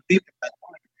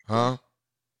 Huh?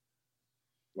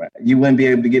 Right. you wouldn't be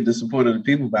able to get the support of the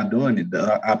people by doing it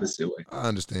the opposite way. I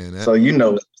understand that. So you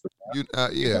know, you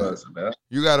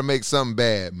got to make something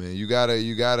bad, man. You gotta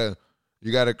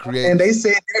create. And they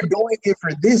said they're doing it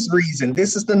for this reason.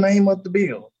 This is the name of the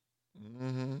bill.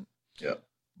 Mm-hmm. Yeah.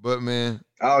 But man,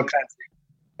 all kinds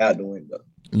of out the window.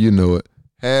 You know it.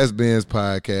 Has Been's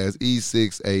Podcast,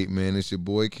 E68, man. It's your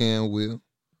boy Cam Will.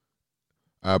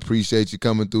 I appreciate you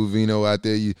coming through, Vino, out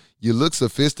there. You look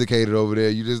sophisticated over there.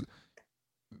 You just,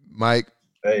 Mike.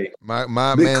 Hey, my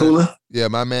manager,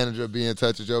 my manager be in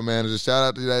touch with your manager. Shout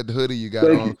out to that hoodie you got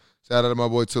on. Shout out to my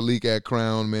boy Talik at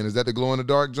Crown, man. Is that the glow in the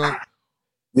dark joint?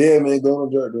 Yeah, man, glow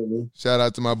in the dark, man. Shout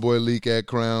out to my boy Leak at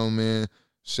Crown, man.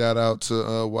 Shout out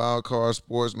to Wild Card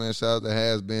Sports, man. Shout out to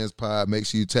Has Been's Pod. Make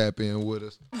sure you tap in with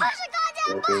us.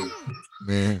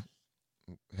 Man,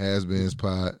 Has Been's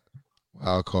Pod,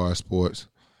 Wild Card Sports.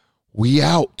 We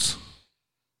out.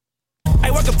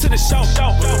 Hey, welcome to the show.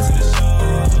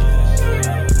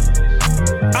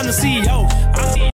 I'm the CEO.